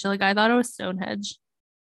Stonehenge. Like I thought it was Stonehenge.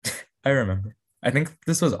 I remember. I think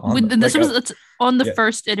this was on it's on the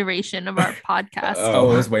first iteration of our podcast.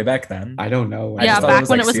 Oh, it was way back then. I don't know. Yeah, back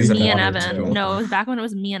when like it was me and 1 or Evan. 2. No, it was back when it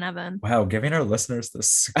was me and Evan. Wow, giving our listeners the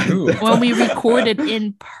scoop. When we recorded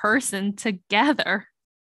in person together.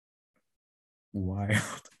 Wild.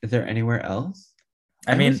 Is there anywhere else?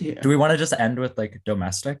 I mean, do we want to just end with like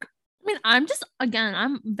domestic? I mean,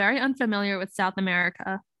 I'm very unfamiliar with South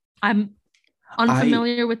America. I'm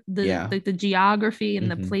unfamiliar with the geography and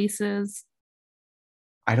the places.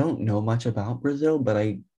 I don't know much about Brazil,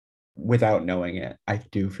 but without knowing it, I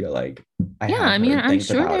do feel like I'm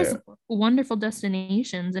sure there's wonderful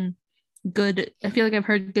destinations and good. I feel like I've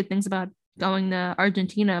heard good things about going to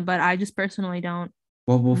Argentina, but I just personally don't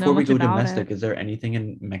Well, know before we much go about domestic, it. is there anything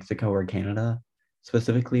in Mexico or Canada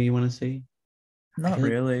specifically you want to see? Not feel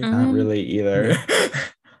like- really. Not really either.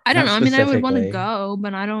 I don't Not know. I mean, I would want to specifically. go,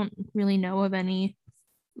 but I don't really know of any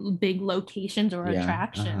big locations or Yeah,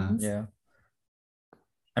 attractions. Yeah.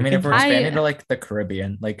 I We mean, can if we're talk- expanding to like the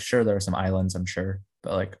Caribbean, like sure there are some islands, I'm sure,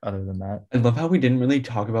 but like other than that, I love how we didn't really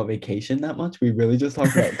talk about vacation that much. We really just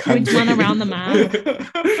talked about We countries. just went around the map.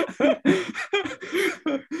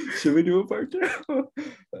 Should we do a part two?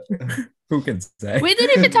 who can say? We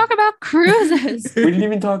didn't even talk about cruises. We didn't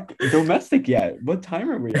even talk domestic yet. What time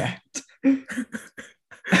are we at?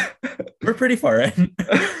 We're pretty far in.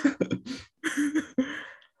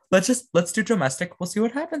 Let's do domestic. We'll see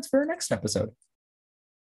what happens for our next episode.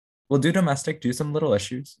 We'll do domestic, do some little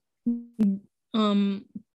issues.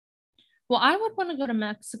 Well, I would want to go to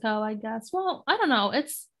Mexico, I guess. Well, I don't know.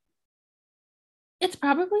 It's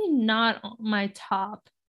probably not on my top.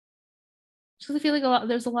 Because I feel like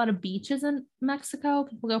there's a lot of beaches in Mexico.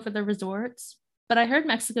 People go for the resorts. But I heard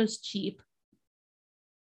Mexico's cheap.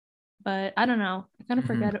 But I don't know. I kind of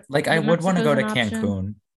forget it. Like I that would want to go to Mexico's an option.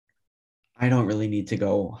 Cancun. I don't really need to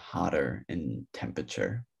go hotter in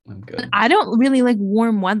temperature. I'm good. I don't really like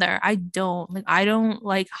warm weather. I don't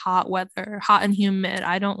like hot weather, hot and humid.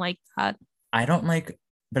 I don't like that. I don't like,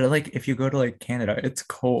 but like if you go to like Canada, it's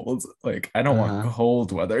cold. Like I don't want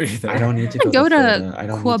cold weather either. I don't need to I go go to to Florida. I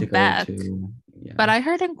don't Quebec, need to go to. Yeah. But I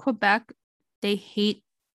heard in Quebec they hate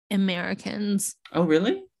Americans. Oh,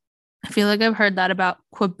 really? I feel like I've heard that about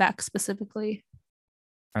Quebec specifically.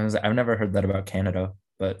 I've never heard that about Canada,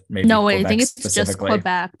 but maybe No way, I Quebec think it's just specifically.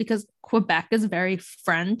 Quebec because Quebec is very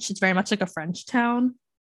French. It's very much like a French town.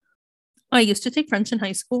 I used to take French in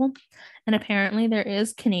high school, and apparently there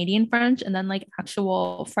is Canadian French and then like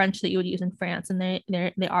actual French that you would use in France, and they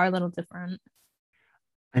are a little different.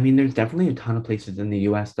 I mean, there's definitely a ton of places in the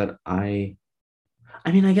US that I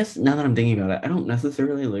mean, I guess now that I'm thinking about it, I don't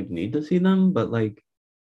necessarily like need to see them, but like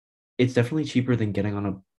it's definitely cheaper than getting on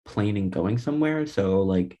a plane and going somewhere. So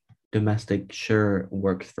like domestic sure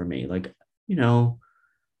works for me. Like, you know,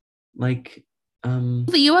 like The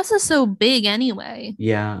US is so big anyway,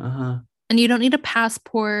 yeah, and you don't need a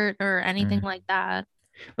passport or anything like that.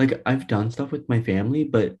 like I've done stuff with my family,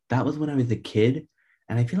 but that was when I was a kid,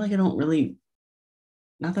 and I feel like I don't really,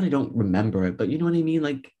 not that I don't remember it, but you know what I mean?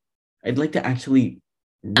 Like I'd like to actually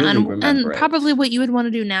really remember And it. probably what you would want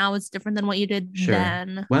to do now is different than what you did Sure.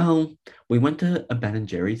 then. Well, we went to a Ben and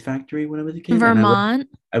Jerry's factory when I was a kid. and Vermont.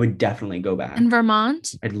 I would definitely go back. In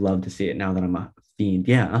Vermont, I'd love to see it now that I'm a fiend.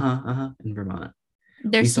 Yeah, in Vermont.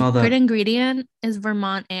 their We saw secret the- ingredient is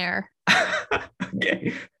Vermont air.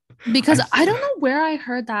 Okay. Because I- I don't know where I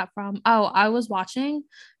heard that from. Oh, I was watching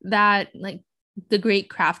that like the Great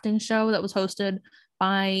Crafting Show that was hosted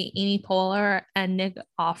by Amy Poehler and Nick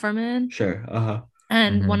Offerman. Sure.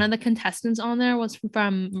 And Mhm. one of the contestants on there was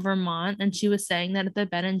from Vermont, and she was saying that at the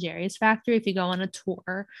Ben and Jerry's factory, if you go on a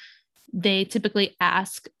tour, they typically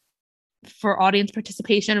ask for audience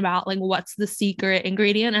participation about like what's the secret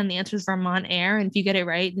ingredient, and the answer is Vermont air. And if you get it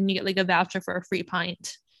right, then you get like a voucher for a free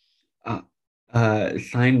pint.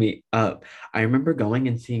 Sign me up. I remember going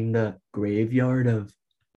and seeing the graveyard of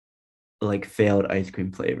like failed ice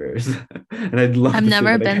cream flavors, and I'd love I've to see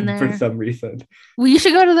never that been again for there. some reason. Well, you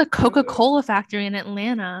should go to the Coca-Cola factory in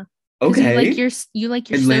Atlanta. 'Cause Okay. you like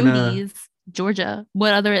your Atlanta. sodies. Georgia.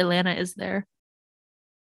 What other Atlanta is there?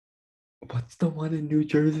 What's the one in New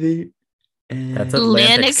Jersey? That's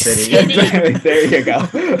Atlantic Atlantic City. City. There you go.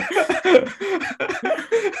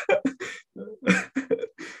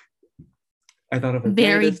 I thought of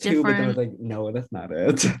Very Atlantis too, but then I was different. like, no, that's not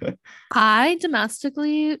it. I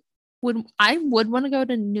domestically would want to go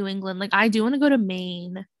to New England. Like I do want to go to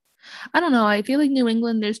Maine. I don't know. I feel like New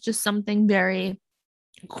England, there's just something very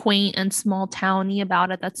quaint and small towny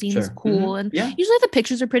about it that seems Sure. cool. Mhm. And Yeah. usually the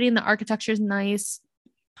pictures are pretty and the architecture is nice.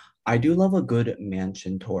 I do love a good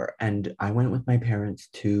mansion tour, and I went with my parents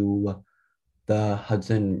to the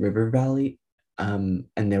Hudson River Valley, and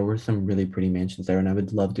there were some really pretty mansions there, and I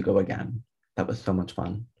would love to go again. That was so much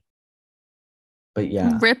fun. But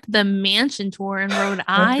yeah. Rip the mansion tour in Rhode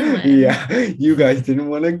Island. Yeah, you guys didn't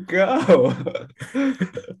want to go.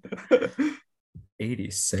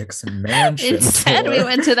 86 mansion. Instead, we tour.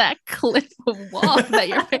 went to that cliff walk that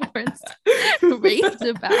your parents raved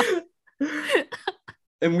about.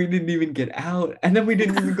 And we didn't even get out, and then we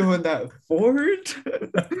didn't even go on that fort.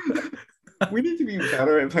 We need to be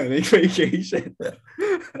better at planning vacation.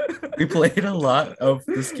 We played a lot of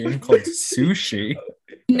this game called Sushi.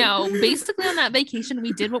 No, basically on that vacation,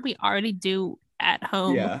 we did what we already do at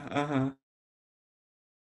home. Yeah,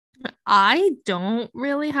 I don't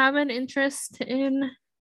really have an interest in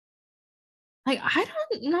like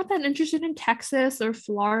not that interested in Texas or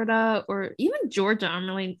Florida or even Georgia. I'm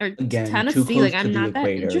really or Again, too Tennessee. close Like to I'm the not that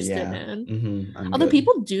equator. interested Yeah. in. I'm Although good.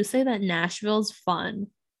 people do say that Nashville's fun,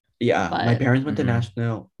 Yeah, my but parents went to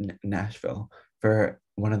Mhm. Nashville for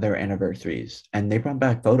one of their anniversaries, and they brought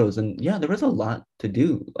back photos, and yeah, there was a lot to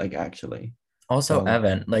do, like actually. Also, So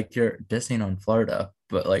Evan, like you're Disney on Florida,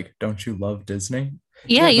 but like, don't you love Disney?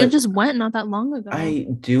 yeah, yeah, you but just went not that long ago. I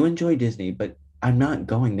do enjoy Disney, but I'm not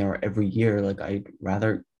going there every year. Like I'd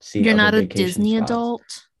rather see You're other not a vacation Disney spots.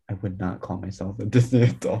 adult. I would not call myself a Disney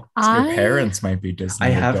adult. Your I parents might be I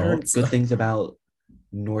Disney have heard adults. good things about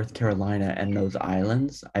North Carolina and those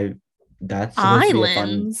islands. I That's supposed to be a fun.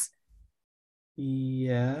 islands.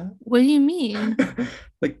 Yeah. What do you mean?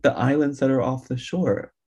 Like the islands that are off the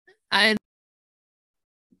shore. I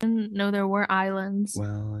didn't know there were islands.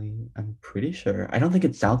 Well, I'm pretty sure. I don't think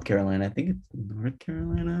it's South Carolina. I think it's North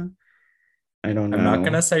Carolina. I don't I'm not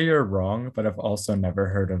gonna know. say you're wrong, but I've also never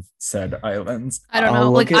heard of said islands. I don't I'll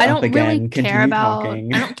know. look Like it I up don't really again. care Continue about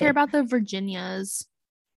talking. I don't care about the Virginias.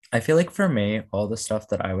 I feel like for me, all the stuff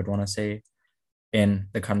that I would want to see in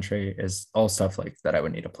the country is all stuff like that I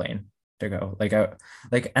would need a plane to go. I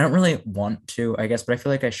don't really want to, I guess, but I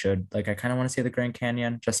feel like I should. Like I kind of want to see the Grand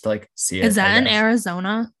Canyon just to like see Is it, I that in guess.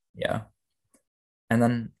 Arizona? Yeah. And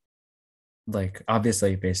then like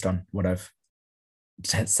obviously based on what I've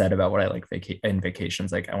said about what I like in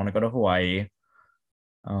vacations, like I want to go to Hawaii.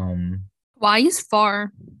 Hawaii's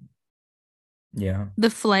far. Yeah. The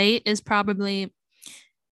flight is probably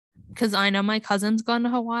because I know my cousin's gone to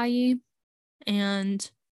Hawaii and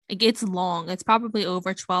it gets long. It's probably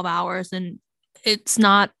over 12 hours and it's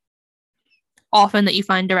not often that you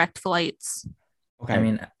find direct flights. I Okay.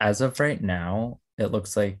 mean, as of right now, it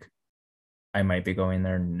looks like I might be going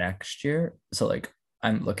there next year. So like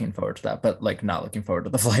I'm looking forward to that, but like not looking forward to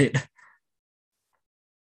the flight.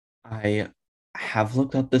 I have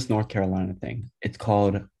looked up this North Carolina thing. It's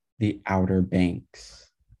called the Outer Banks.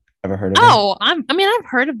 Ever heard of it? Oh, I mean I've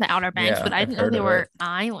heard of the Outer Banks, but Yeah, I I've didn't know heard they of were it.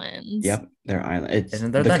 islands. Yep, they're island. It's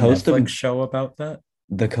Isn't there that Netflix show about that?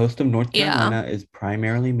 the coast of North Yeah. Carolina is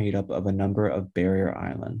primarily made up of a number of barrier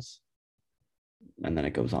islands. And then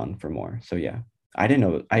it goes on for more. So yeah. I didn't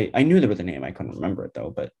know I knew there was a name. I couldn't remember it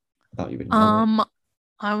though, but I thought you would know it.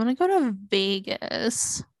 I want to go to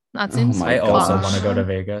Vegas. That Oh seems my I also want to gosh. go to fun.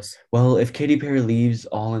 Vegas. Well, if Katy Perry leaves,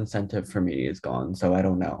 all incentive for me is gone. So I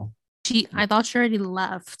don't know. I thought she already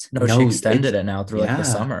left. No, she No, it's extended it now through like the yeah.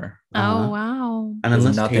 summer. Oh Uh-huh. wow. And There's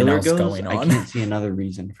unless nothing Taylor else goes, going I on. can't see another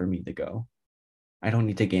reason for me to go. I don't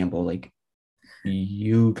need to gamble like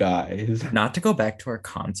you guys. Not to go back to our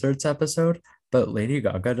concerts episode, but Lady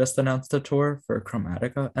Gaga just announced a tour for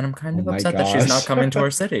Chromatica, and I'm kind Oh of my upset that she's not gosh. coming to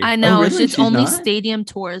our city. I Oh, know really? it's She's only not? stadium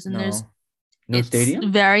tours and No. No it's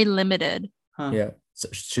stadium? very limited. Huh. Yeah. So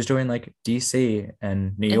she's doing like DC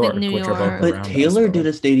and New I think York, New which are both York. But around us. Taylor But did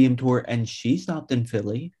like, a stadium tour and she stopped in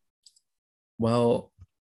Philly. well,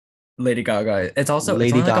 Lady Gaga. It's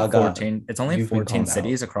Lady only like a Gaga, 14. It's only you've been 14 called out.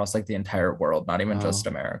 cities across like the entire world, not even just Oh,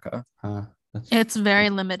 America. that's It's very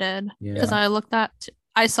limited because yeah.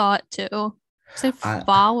 I saw it too. Because I I,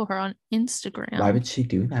 follow her on why Instagram. would she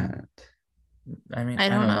do that? I mean, I I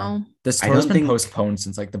don't don't know. know. This I tour's don't been think postponed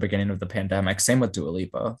since like the beginning of the pandemic. Same with Dua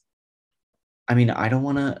Lipa. I mean, I don't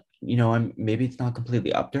want to, maybe it's not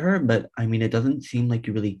completely up to her, but I mean, it doesn't seem like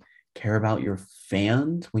you really care about your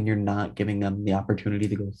fans when you're not giving them the opportunity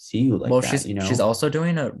to go see you like Well, that, she's also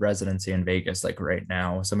doing a residency in Vegas like right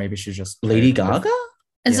now, so maybe she's just Lady tired of- Gaga?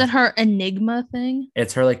 Is Yeah. it her Enigma thing?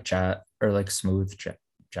 It's her like jazz or like smooth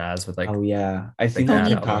jazz with like, Oh yeah, I've seen Like that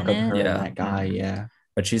Tony TikTok of her Bennett? and that guy. Mhm. Yeah.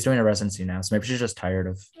 but she's doing a residency now, so maybe she's just tired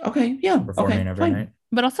of Okay. Yeah. performing Okay. every Fine. night.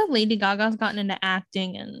 But also Lady Gaga's gotten into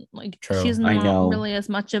acting and like True. she's I not know. really as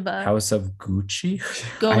much of a House of Gucci.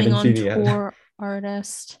 I going haven't on seen it yet. tour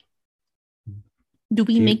artist. Do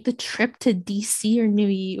we Do you- make the trip to DC or New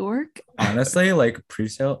York? Honestly, like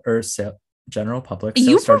pre-sale or sale, general public sale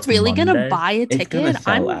You were starts really gonna Monday. buy a It's gonna ticket?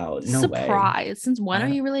 sell I'm out. No way. surprised. Since when are I-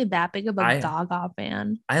 you really that big of a I- Gaga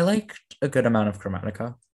fan? I liked a good amount of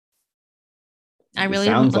Chromatica. I It really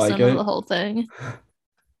haven't sounds like listened to it. the whole thing.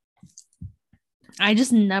 I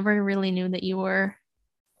just never really knew that you were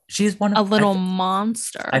She's one of a little I, fe-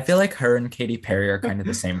 monster. I feel like her and Katy Perry are kind of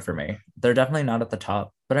the same for me. They're definitely not at the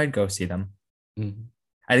top, but I'd go see them. Mhm.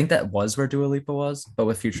 I think that was where Dua Lipa was, but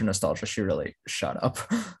with Future Nostalgia, she really shut up.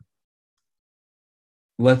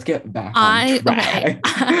 Let's get back on Okay. track.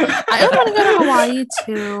 I would want to go to Hawaii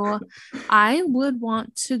too. I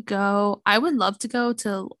would love to go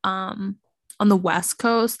to on the West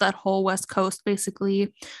Coast, that whole West Coast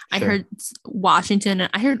basically. I Sure. heard Washington and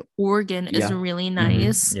I heard Oregon is Yeah. really Mhm.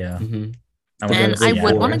 nice. Yeah. Mhm. I would go And to I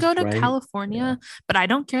would want to Seattle. go to right? California, but I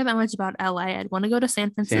don't care that much about LA. I'd want to go to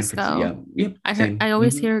San Francisco. Yeah. Yep. Same. I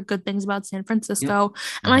always Mhm. hear good things about San Francisco.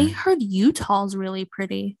 And I Mhm. heard Utah's really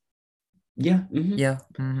pretty. Yeah. Mhm. Yeah.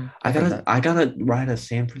 Mhm. I heard gotta that. I gotta ride a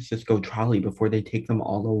San Francisco trolley before they take them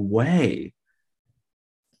all away.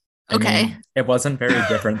 I Okay. mean, it wasn't very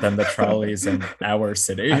different than the trolleys in our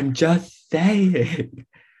city. I'm just saying.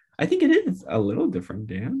 I think it is a little different,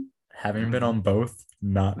 Dan. Having been on both,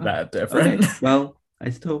 not Oh, that different. Okay. Well, I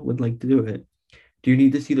still would like to do it. Do you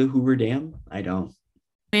need to see the Hoover Dam? I don't.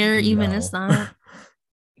 Where even is No. that?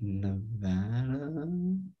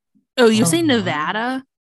 Nevada? Oh, you say Oh. Nevada?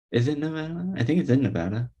 Is it Nevada? I think it's in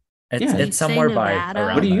Nevada. It's Yeah. You it's somewhere say by Nevada?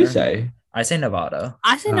 around What do you there. say? I say Nevada.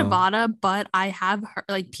 I say Oh. Nevada, but I have heard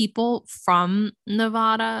like people from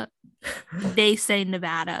Nevada, they say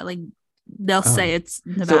Nevada. Like they'll say it's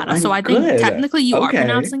Nevada. So I'm I think good. technically you are Okay.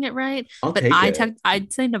 pronouncing it right, I'll but take it.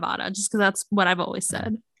 I'd say Nevada just because that's what I've always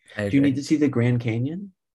said. I Do you agree. need to see the Grand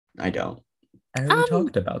Canyon? I don't. I heard we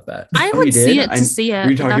talked about that. I Oh, would you see did? it to see it.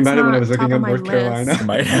 Were you but talking that's about it when I not was looking top up of my North Carolina? list.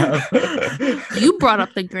 Might have. You brought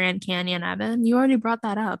up the Grand Canyon, Evan. You already brought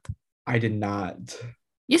that up. I did not.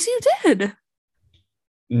 Yes, you did.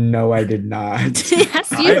 No, I did not. Yes,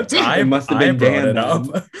 you did. It must have been I brought Dan it then.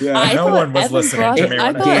 up. Yeah. I No thought one was Evan listening brought to it- me I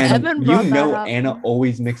when I thought said Evan Dan, brought you that know up. Anna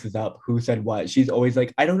always mixes up who said what. She's always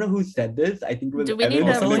like, I don't know who said this. I think it was Do we Evan, need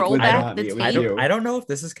to and it roll was back not the me, it was tape? you. I don't know if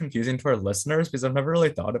this is confusing to our listeners because I've never really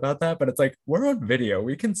thought about that, but it's like we're on video.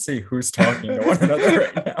 We can see who's talking to one another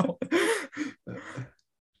right now.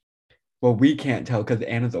 Well, we can't tell because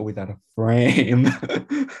Anna's always out of frame.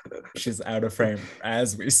 She's out of frame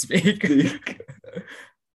as we speak.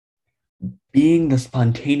 Being the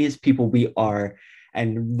spontaneous people we are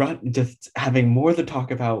and just having more to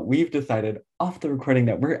talk about, we've decided off the recording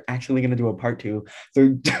that we're actually going to do a part 2. So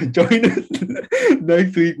join us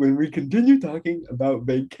next week when we continue talking about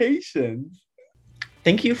vacations.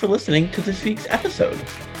 Thank you for listening to this week's episode.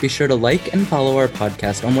 Be sure to like and follow our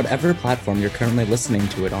podcast on whatever platform you're currently listening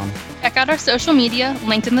to it on. Check out our social media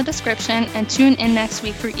linked in the description and tune in next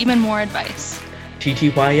week for even more advice.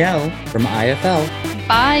 TTYL. From IFL.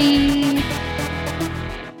 Bye!